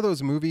 It's one of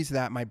those movies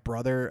that my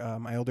brother,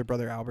 my older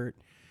brother Albert,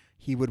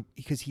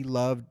 because he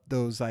loved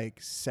those like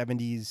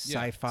 70s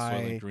sci-fi.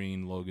 Soylent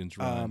Green, Logan's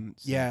Run.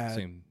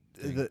 Same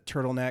thing. The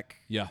turtleneck.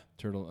 Yeah,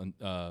 turtle and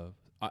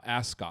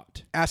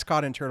ascot.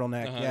 Ascot and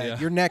turtleneck. Uh-huh, yeah. yeah.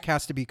 Your neck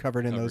has to be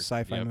covered in those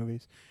Covered, sci-fi yep.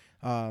 movies.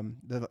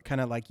 The kind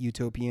of like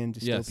utopian,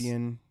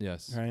 dystopian.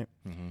 Yes. Right?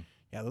 Mm-hmm.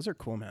 Yeah, those are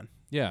cool, man.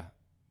 Yeah,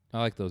 I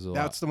like those a lot.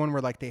 That's the one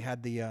where like they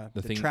had the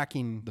thing-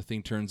 tracking. The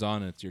thing turns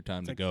on and it's your time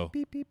It's to like go.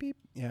 Beep, beep, beep.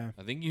 Yeah.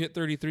 I think you hit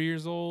 33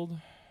 years old.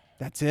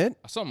 That's it?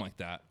 Something like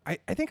that. I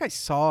think I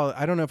saw,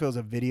 I don't know if it was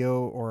a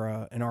video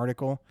or an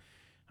article.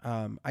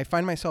 I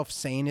find myself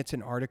saying it's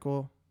an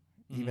article,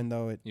 even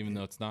though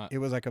it's not. it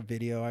was like a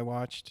video I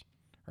watched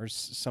or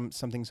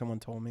something someone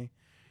told me.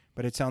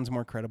 But it sounds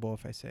more credible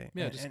if I say it.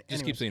 Yeah, just keep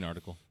anyways. saying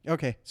article.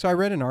 Okay, so I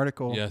read an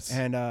article, Yes.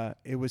 and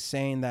it was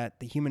saying that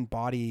the human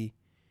body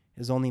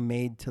is only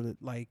made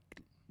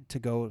to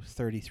go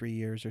 33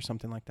 years or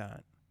something like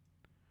that.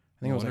 I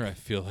think No it was wonder like I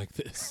feel like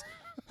this.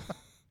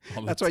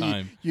 All that's the why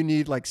time. you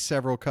need like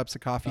several cups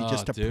of coffee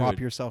just to prop dude.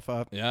 yourself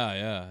up,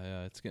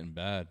 Yeah. It's getting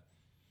bad.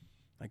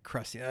 like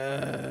crusty.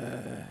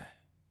 Yeah,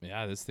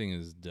 this thing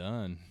is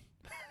done.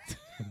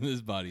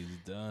 This body's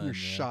done. You're man.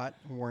 shot,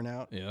 worn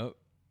out. Yep.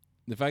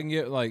 If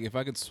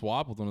I could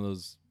swap with one of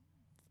those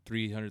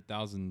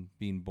 300,000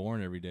 being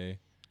born every day,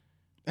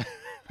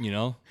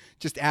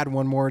 Just add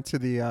one more to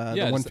the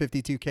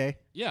 152K.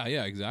 Yeah,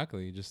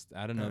 exactly. Just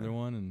add another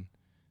one and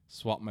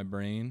swap my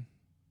brain.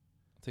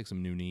 I'll take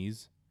some new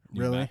knees.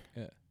 New Really?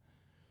 back.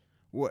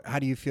 Yeah. How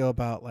do you feel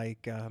about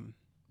like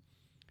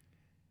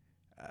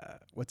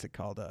what's it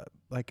called?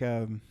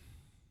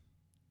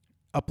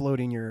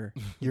 Uploading your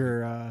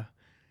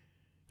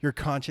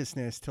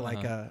consciousness to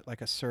like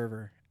a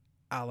server,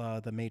 a la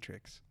the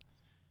Matrix,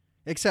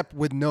 except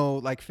with no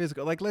like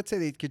physical. Like let's say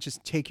they could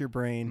just take your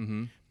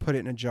brain, put it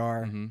in a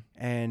jar,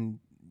 and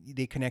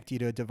they connect you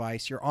to a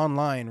device. You're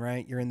online,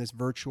 right? You're in this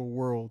virtual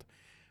world.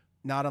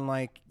 Not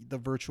unlike the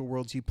virtual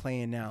worlds you play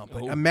in now.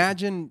 But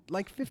imagine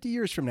like 50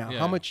 years from now,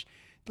 how much,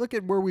 look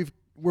at where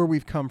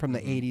we've come from the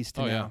 80s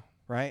to now,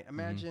 right?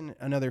 Imagine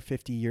another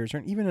 50 years or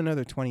even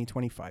another 20,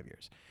 25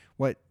 years.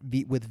 With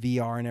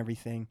VR and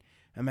everything,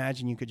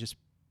 imagine you could just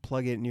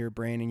plug it into your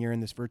brain and you're in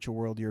this virtual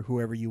world. You're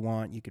whoever you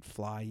want. You could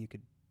fly. You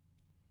could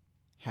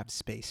have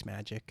space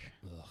magic.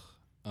 Ugh.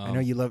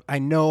 I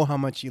know how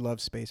much you love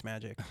space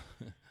magic.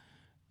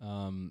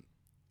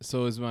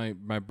 So is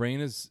my brain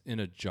is in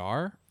a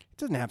jar? It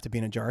doesn't have to be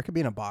in a jar. It could be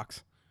in a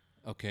box.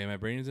 Okay, my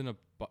brain is in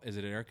is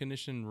it an air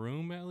conditioned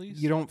room at least?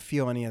 You don't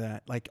feel any of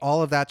that. Like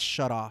all of that's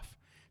shut off.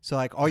 So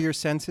like all your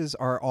senses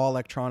are all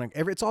electronic.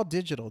 It's all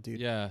digital, dude.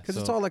 Yeah, because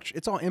so-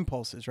 it's all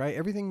impulses, right?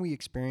 Everything we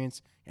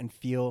experience and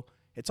feel,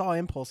 it's all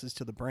impulses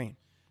to the brain,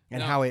 and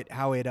No. how it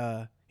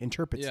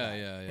interprets Yeah, that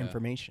yeah.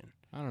 information.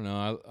 I don't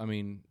know. I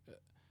mean,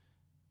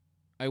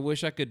 I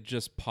wish I could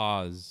just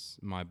pause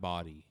my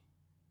body.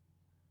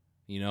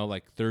 You know,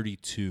 like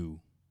 32.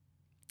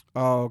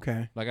 Oh,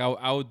 okay. Like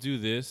I would do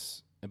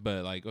this,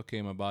 but like,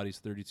 okay, my body's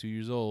 32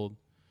 years old.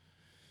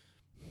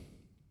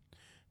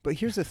 But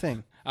here's the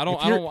thing. I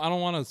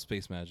don't want a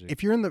space magic.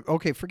 If you're in the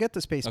forget the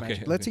space Okay,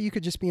 magic. Let's okay. say you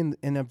could just be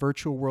in a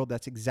virtual world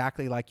that's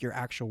exactly like your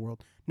actual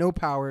world. No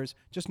powers,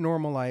 just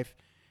normal life,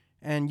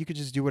 and you could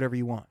just do whatever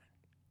you want.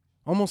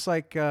 Almost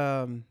like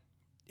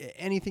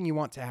anything you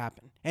want to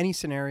happen. Any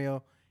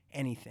scenario,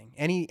 anything.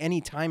 Any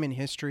time in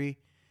history,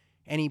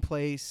 any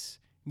place,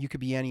 you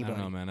could be I anybody.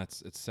 don't know, man.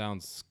 It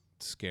sounds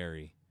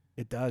scary.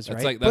 It does,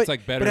 That's right?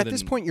 like better But at than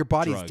this point your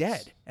body's drugs.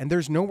 dead and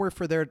there's nowhere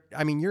for their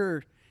I mean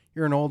you're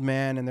an old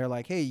man and they're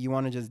like, "Hey, you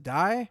want to just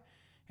die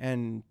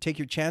and take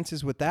your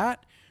chances with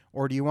that?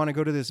 Or do you want to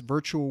go to this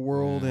virtual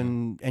world Yeah.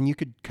 and you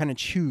could kind of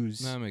choose?"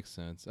 That makes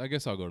sense. I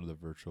guess I'll go to the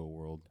virtual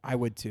world I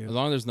would as too.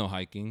 long as there's no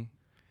hiking.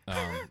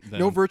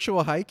 No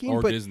virtual hiking,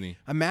 or but Disney.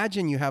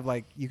 imagine you have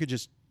like you could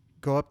just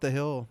go up the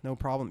hill, no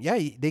problem. Yeah,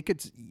 they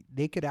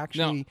could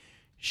actually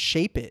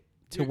shape it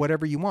to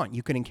whatever you want.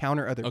 You could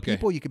encounter other Okay.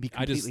 people. You could be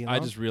completely I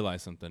alone. just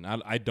realized something.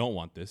 I don't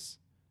want this.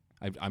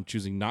 I'm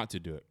choosing not to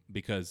do it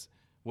because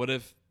what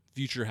if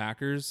future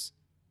hackers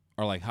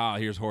are like,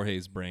 here's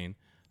Jorge's brain.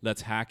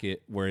 Let's hack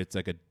it where it's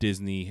like a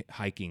Disney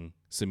hiking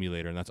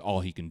simulator and that's all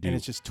he can do. And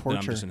it's just Then I'm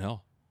torture. just in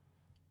hell.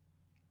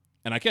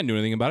 And I can't do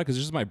anything about it because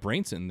it's just my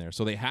brain sitting there.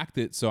 So they hacked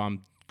it. So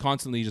I'm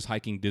constantly just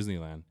hiking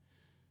Disneyland.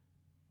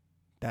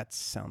 That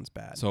sounds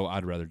bad. So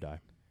I'd rather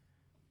die.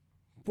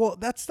 Well,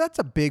 that's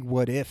a big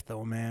what if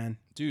though, man.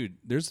 Dude,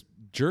 there's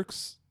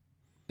jerks.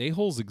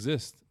 A-holes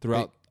exist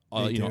throughout,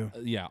 they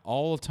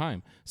all the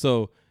time.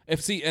 So and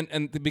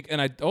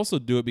I also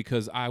do it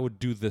because I would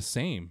do the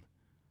same.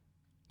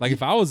 Like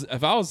if I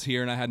was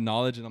here and I had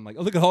knowledge and I'm like,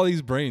 oh, look at all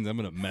these brains, I'm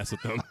gonna mess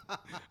with them.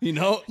 You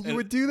know? You And-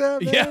 would do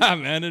that, man? Yeah,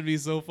 man, it'd be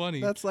so funny.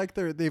 That's like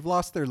they've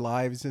lost their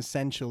lives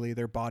essentially.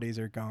 Their bodies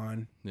are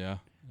gone. Yeah,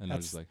 and I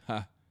was That's- just like,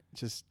 ha,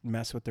 Just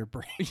mess with their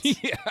brains.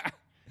 yeah.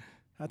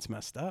 That's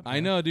messed up. I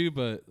man. know, dude,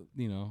 but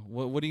you know,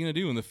 what are you gonna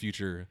do in the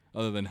future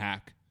other than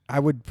hack? I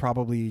would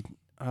probably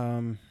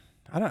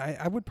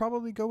I would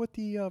probably go with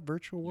the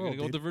virtual You world. gonna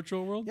go with dude. the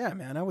virtual world? Yeah,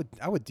 man, I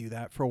would do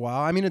that for a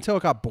while. I mean, until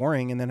it got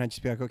boring, and then I'd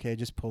just be like, okay,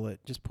 just pull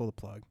the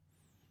plug.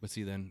 But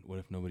see, then what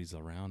if nobody's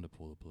around to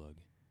pull the plug?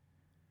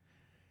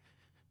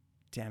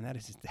 Damn,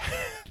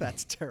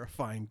 that's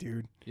terrifying,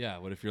 dude. Yeah,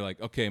 what if you're like,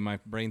 okay, my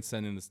brain's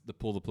sending the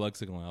pull the plug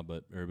signal out,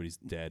 but everybody's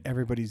dead.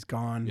 Everybody's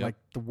gone. Yep. Like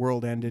the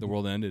world ended. The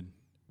world ended,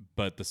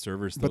 but the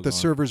server's still but the going.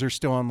 servers are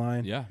still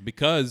online. Yeah,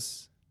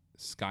 because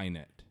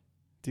Skynet.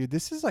 Dude,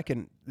 this is like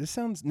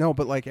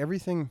but like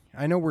everything,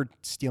 I know we're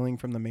stealing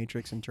from the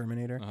Matrix and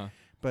Terminator, Uh-huh.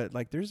 but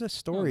like there's a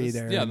story this-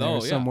 there, yeah, in there yeah.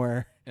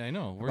 somewhere. Yeah, I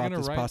know. We're About gonna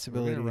this write.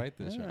 possibility. We're gonna write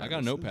this. Yeah, I got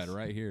a this notepad is-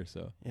 right here,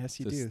 so Yes,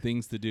 you just do.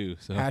 things to do.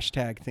 So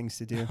Hashtag things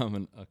to do.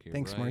 okay.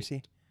 Thanks, right,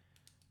 Marcy.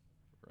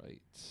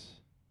 Right.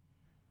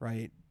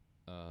 Right.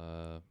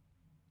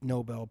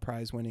 Nobel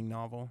Prize winning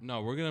novel.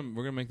 No, we're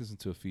gonna make this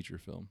into a feature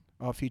film.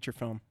 Oh, feature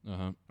film.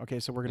 Uh-huh. Okay,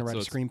 so we're gonna write So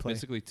a it's screenplay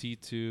Basically,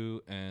 T2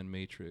 and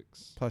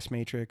Matrix plus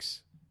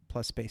Matrix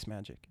plus space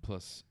magic.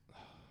 plus.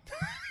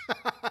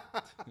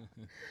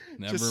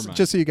 Never mind.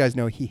 Just so you guys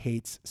know, he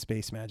hates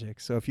space magic.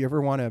 So if you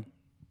ever want to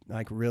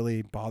like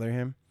really bother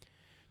him,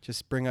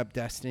 just bring up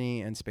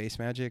Destiny and space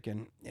magic,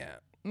 and yeah,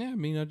 I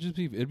mean,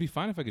 it'd be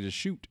fine if I could just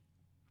shoot.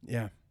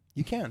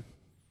 you can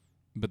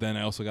But then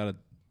I also gotta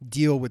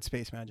deal with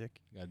space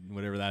magic.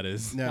 whatever that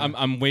is. No.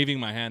 I'm waving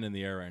my hand in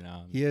the air right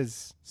now. He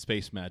is.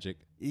 Space magic.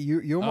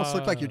 You almost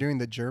look like you're doing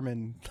the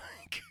German,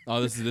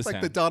 Oh, this is this like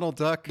hand. the Donald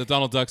Duck. The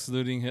Donald Duck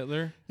saluting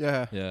Hitler.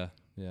 Yeah.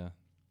 Yeah.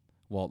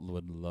 Walt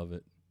would love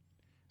it.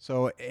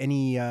 So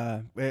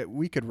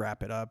we could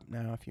wrap it up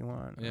now if you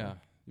want. Yeah.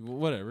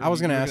 Whatever. I was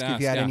gonna You're ask you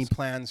if you had any ask.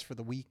 plans for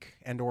the week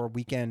and or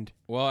weekend.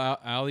 Well,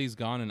 Allie's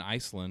gone in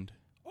Iceland.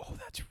 Oh,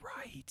 that's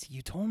right.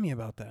 You told me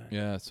about that.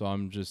 Yeah, so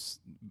I'm just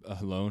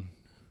alone.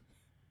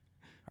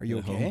 Are you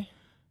At home.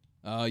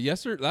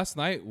 okay? Last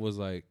night was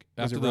like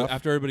Was it after rough?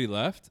 after everybody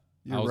left.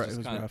 You're I was right. just It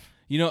was kinda, rough.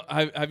 You know,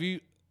 have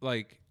you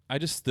like I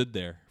just stood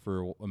there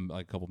for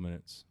like a couple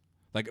minutes.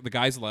 Like the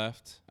guys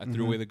left, I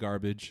threw Mhm. away the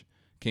garbage,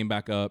 came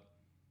back up.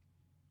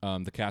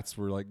 The cats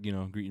were like,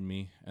 greeting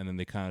me, and then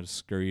they kind of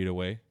scurried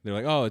away. They're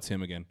like, "Oh, it's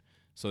him again."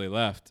 So they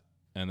left,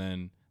 and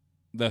then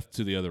left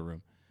to the other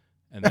room,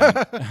 and then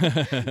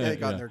They got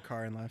yeah. in their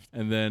car and left.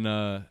 And then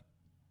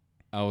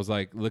I was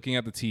like looking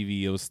at the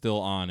TV. It was still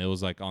on. It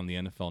was like on the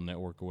NFL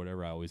Network or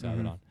whatever. I always have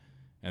it Mhm. on.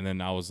 And then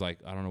I was like,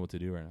 I don't know what to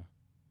do right now.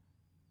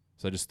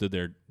 So I just stood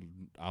there.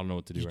 I don't know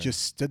what to do. You right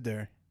just stood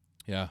there.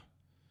 Yeah.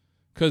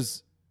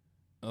 Because,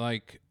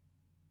 like,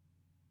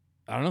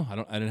 I don't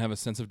know. I didn't have a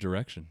sense of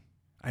direction.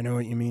 I know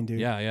what you mean, dude.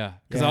 Yeah.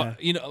 Because,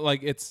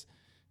 like, it's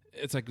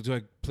like, do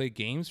I play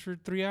games for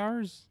 3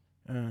 hours?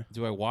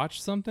 Do I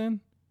watch something?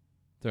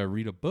 Do I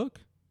read a book?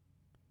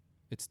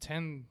 It's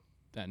 10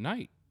 at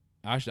night.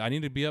 I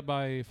need to be up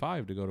by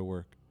 5 to go to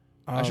work.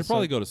 I should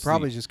probably go to sleep.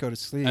 Probably just go to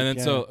sleep. And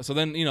then so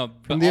then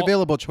from the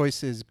available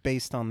choices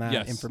based on that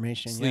yes,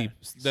 information. Sleep.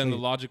 Yeah, then sleep.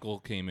 the logical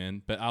came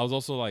in, but I was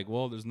also like,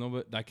 well, there's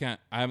nobody.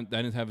 I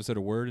didn't have a said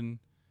a word in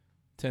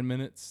 10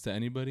 minutes to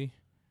anybody,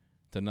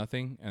 to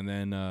nothing, and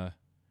then I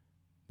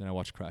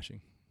watched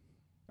Crashing.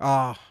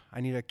 I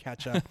need to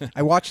catch up.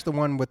 I watched the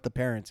one with the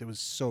parents. It was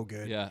so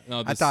good. Yeah,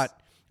 no, I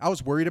thought. I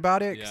was worried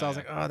about it because Yeah, I was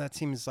like, oh, that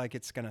seems like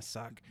it's going to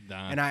suck.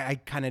 Nah. And I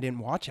kind of didn't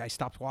watch it. I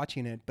stopped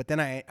watching it. But then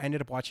I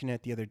ended up watching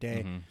it the other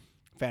day. Mm-hmm.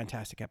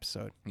 Fantastic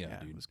episode. Yeah,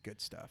 it dude. was good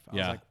stuff. I was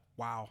Yeah. like,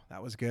 wow,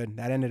 that was good.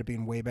 That ended up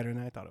being way better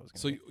than I thought it was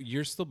going to be. So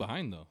you're still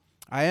behind, though.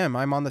 I am.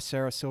 I'm on the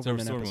Sarah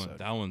Silverman One. episode.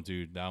 That one,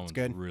 dude. That one's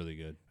good. really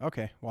good.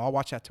 Okay. Well, I'll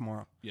watch that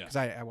tomorrow. Yeah. Because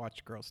I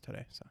watched Girls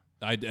today. So.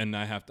 I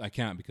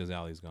can't because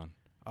Allie's gone.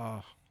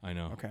 Oh. I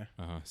know. Okay.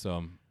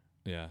 So,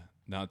 yeah.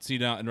 Now,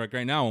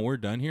 right now when we're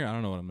done here, I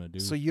don't know what I'm going to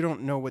do. So you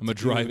don't know what I'm to going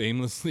to drive do.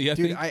 aimlessly, I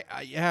Dude,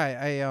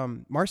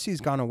 think.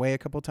 Marcy's gone away a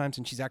couple times,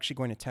 and she's actually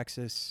going to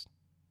Texas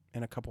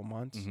in a couple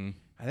months. Mm-hmm.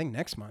 I think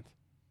next month.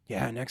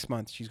 Yeah, next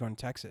month she's going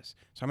to Texas.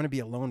 So I'm going to be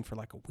alone for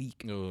like a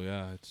week. Oh,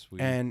 yeah. It's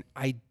weird. And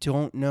I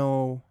don't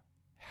know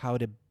how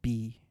to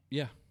be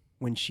yeah.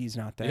 when she's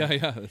not there.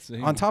 Yeah. That's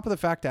On top of the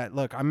fact that,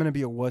 look, I'm going to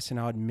be a wuss, and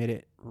I'll admit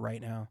it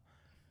right now.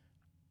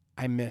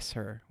 I miss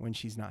her when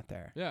she's not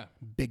there. Yeah.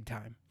 Big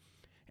time.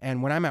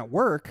 And when I'm at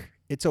work,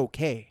 it's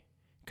okay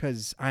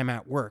because I'm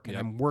at work and Yep.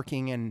 I'm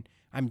working and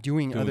I'm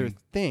doing other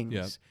things.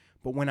 Yep.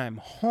 But when I'm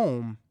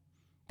home,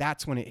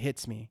 that's when it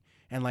hits me.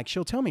 And like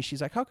she'll tell me,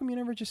 she's like, how come you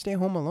never just stay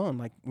home alone?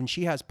 Like when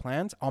she has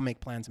plans, I'll make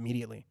plans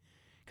immediately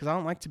because I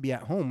don't like to be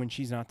at home when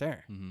she's not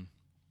there. Mm-hmm.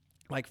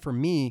 Like for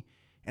me,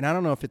 and I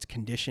don't know if it's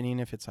conditioning,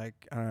 if it's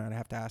like, I don't know, I'd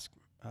have to ask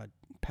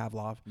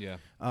Pavlov. Yeah.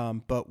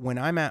 But when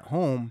I'm at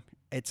home,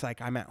 it's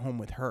like I'm at home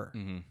with her.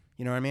 Mm-hmm.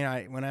 You know what I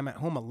mean? When I'm at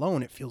home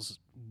alone, it feels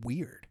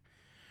weird.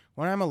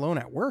 When I'm alone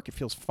at work, it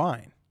feels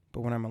fine.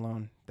 But when I'm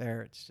alone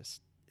there, it's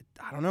just,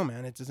 I don't know,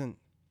 man. It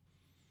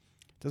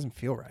doesn't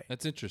feel right.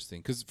 That's interesting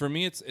because for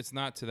me, it's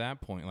not to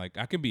that point. Like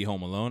I can be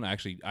home alone.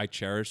 Actually, I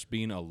cherish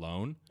being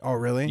alone. Oh,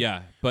 really?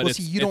 Yeah, but well,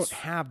 see, you don't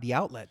have the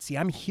outlet. See,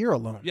 I'm here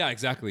alone. Yeah,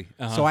 exactly.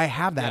 Uh-huh. So I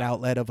have that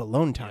outlet of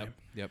alone time.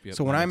 Yep.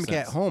 So when That I makes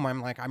get sense. home,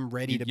 I'm like, I'm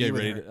ready to be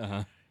with her.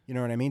 Uh-huh. You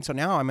know what I mean? So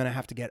now I'm gonna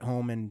have to get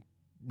home and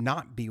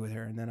not be with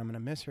her, and then I'm gonna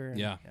miss her. And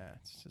Yeah.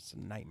 It's just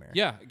a nightmare.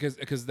 Yeah,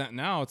 because that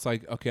now it's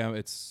like okay,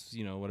 it's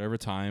whatever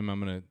time I'm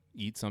gonna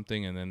eat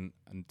something and then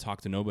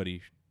talk to nobody.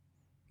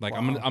 Like Wow.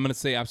 I'm gonna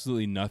say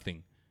absolutely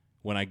nothing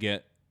when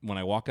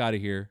I walk out of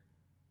here,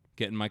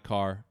 get in my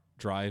car,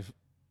 drive.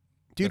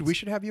 Dude, we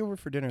should have you over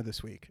for dinner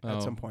this week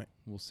at some point.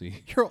 We'll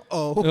see. You're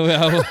Oh,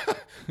 yeah,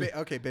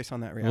 okay, based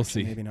on that reaction, We'll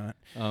see. maybe not.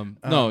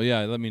 No,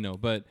 yeah, let me know.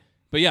 But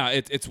yeah,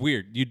 it's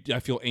weird. I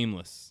feel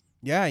aimless.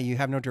 Yeah, you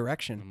have no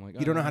direction. I'm like,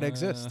 you don't know how to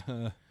exist.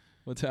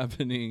 What's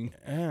happening?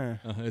 Yeah.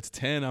 It's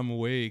 10. I'm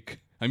awake.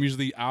 I'm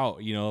usually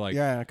out. Like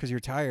Yeah, because you're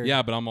tired.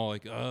 yeah, but I'm all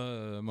like,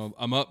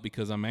 I'm up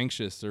because I'm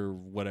anxious or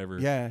whatever.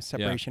 Yeah,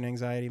 separation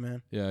anxiety,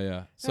 man.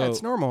 Yeah. So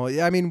it's normal.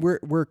 Yeah, I mean,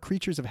 we're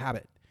creatures of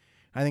habit.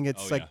 I think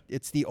it's yeah.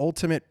 it's the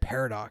ultimate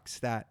paradox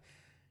that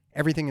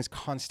everything is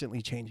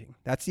constantly changing.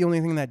 That's the only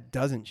thing that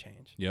doesn't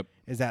change. Yep.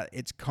 Is that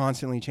it's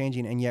constantly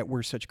changing, and yet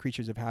we're such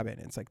creatures of habit.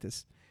 And it's like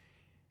this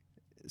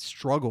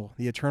struggle,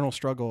 the eternal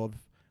struggle of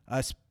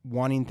us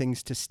wanting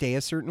things to stay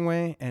a certain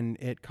way and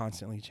it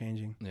constantly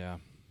changing. Yeah.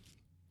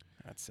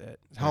 That's it.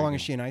 How long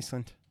is she in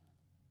Iceland?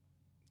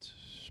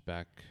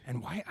 Back.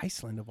 And why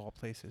Iceland of all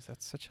places?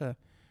 That's such a,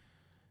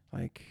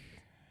 like,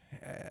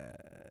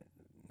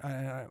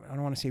 I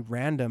don't want to say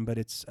random, but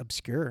it's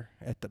obscure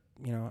at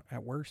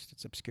at worst.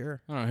 It's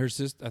obscure. I don't know. Her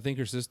sister. I think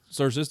her sister.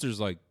 So her sister's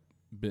like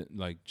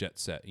jet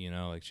set.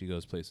 Like she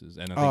goes places.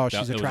 And I think she's a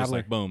it was just traveler.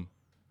 like boom,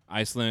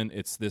 Iceland.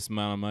 It's this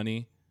amount of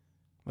money.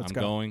 Let's I'm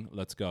go. going.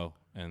 Let's go.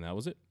 And that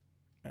was it.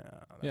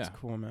 That's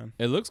cool, man.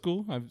 It looks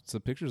cool.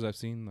 Some pictures I've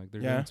seen. Like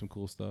they're Yeah. doing some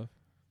cool stuff.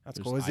 That's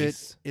There's cool.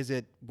 ice. Is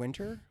it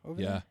winter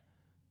over Yeah. there?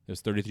 It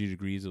was 33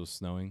 degrees. It was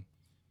snowing.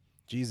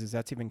 Jesus,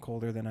 that's even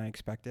colder than I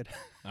expected.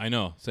 I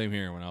know. Same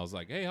here. When I was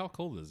like, hey, how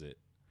cold is it?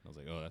 I was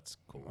like, oh, that's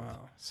cold.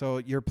 Wow. So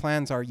your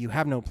plans are, you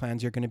have no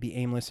plans. You're going to be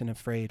aimless and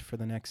afraid for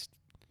the next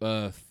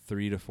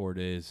 3 to 4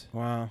 days.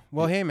 Wow.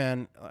 Well, hey,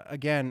 man,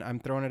 again, I'm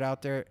throwing it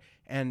out there.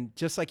 And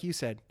just like you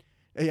said,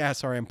 yeah,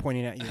 sorry, I'm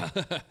pointing at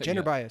you.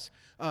 Gender bias.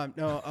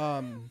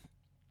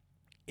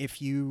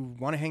 If you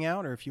want to hang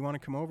out or if you want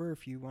to come over,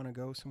 if you want to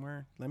go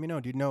somewhere, let me know,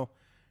 dude. No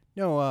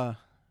pressure.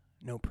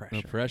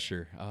 No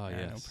pressure. Oh, Yeah,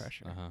 yes. no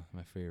pressure.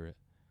 My favorite.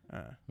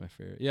 My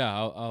favorite. Yeah,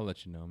 I'll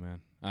let you know,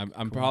 man. I'm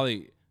Cool.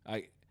 probably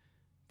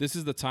this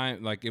is the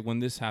time, like when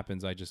this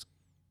happens, I just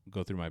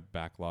go through my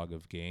backlog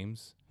of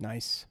games.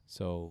 Nice.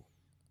 So,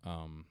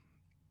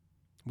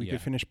 We yeah.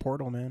 could finish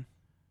Portal, man.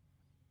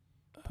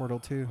 Portal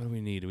 2. What do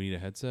we need? Do we need a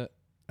headset?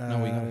 No,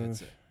 we got a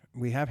headset.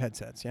 We have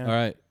headsets, yeah. All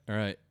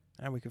right.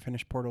 Yeah, we could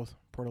finish Portal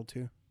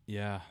 2.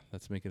 Yeah,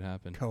 let's make it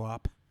happen.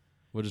 Co-op.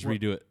 We'll just We'll-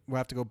 redo it. We'll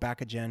have to go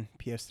back a gen,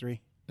 PS3.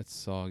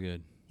 It's all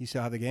good. You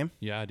still have the game?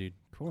 Yeah, dude.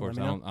 Cool. Of course,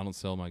 let me know. I don't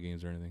sell my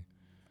games or anything.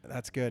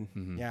 That's good.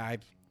 Mhm. Yeah,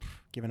 I've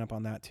given up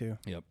on that too.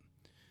 Yep.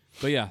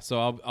 But yeah,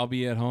 so I'll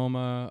be at home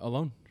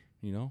alone.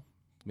 You know,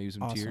 maybe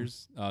some Awesome.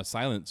 tears,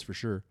 silence for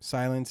sure,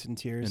 Silence and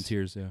tears. and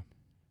tears. Yeah.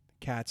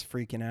 Cats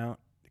freaking out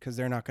because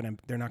they're not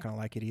gonna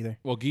like it either.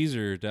 Well,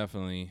 Geezer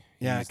definitely.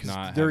 Yeah, he's because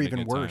not they're having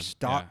a even good time. worse.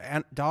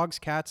 Yeah. Dogs,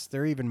 cats,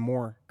 they're even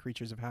more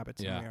creatures of habits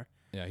than Yeah. we are.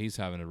 Yeah, he's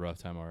having a rough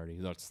time already.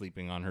 He's not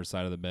sleeping on her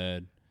side of the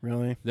bed.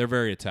 Really? They're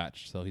very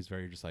attached, so he's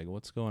very just like,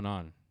 what's going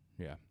on?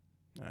 Yeah.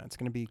 It's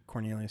gonna be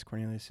Cornelius.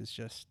 Cornelius is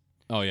just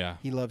Oh yeah.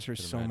 he loves her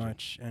Could so imagine.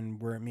 much,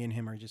 and me and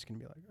him are just gonna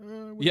be like, what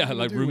are we Yeah, gonna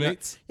like do? We're not-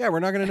 roommates. Yeah, we're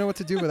not gonna know what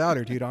to do without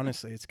her, dude.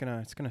 Honestly, it's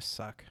gonna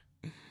suck.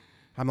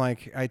 I'm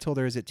like, I told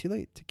her, is it too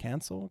late to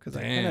cancel? Because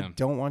I kind Damn. of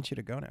don't want you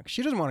to go now. 'Cause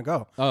she doesn't want to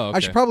go. Oh, okay. I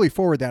should probably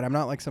forward that. I'm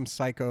not like some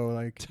psycho,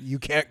 like you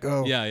can't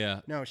go. Yeah,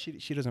 yeah. No, she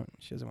doesn't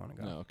want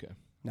to go. No, okay.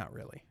 Not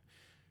really.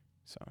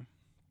 So,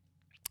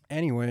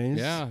 anyways,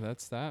 Yeah,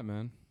 that's that,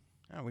 man.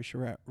 we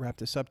should wrap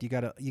this up. You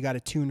got a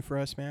tune for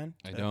us, man?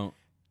 I don't.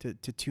 To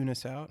tune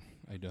us out.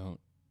 I don't.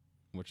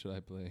 What should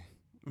I play?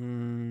 I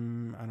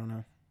don't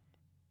know.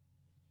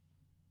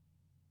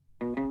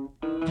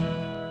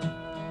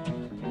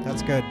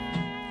 That's good.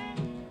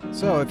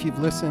 So, if you've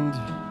listened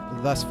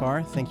thus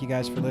far, thank you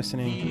guys for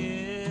listening.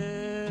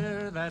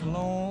 Hear that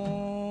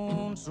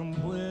lonesome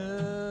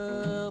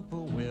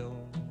whippoorwill.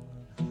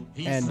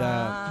 He And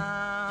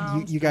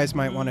sounds you guys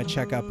might want to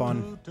check up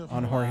on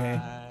Jorge.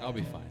 I'll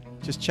be fine.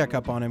 Just check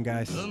up on him,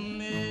 guys.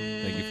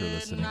 Thank you for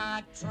listening.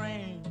 midnight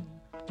train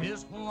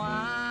is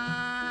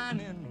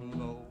whining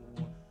low.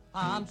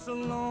 I'm so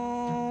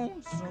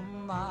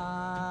lonesome.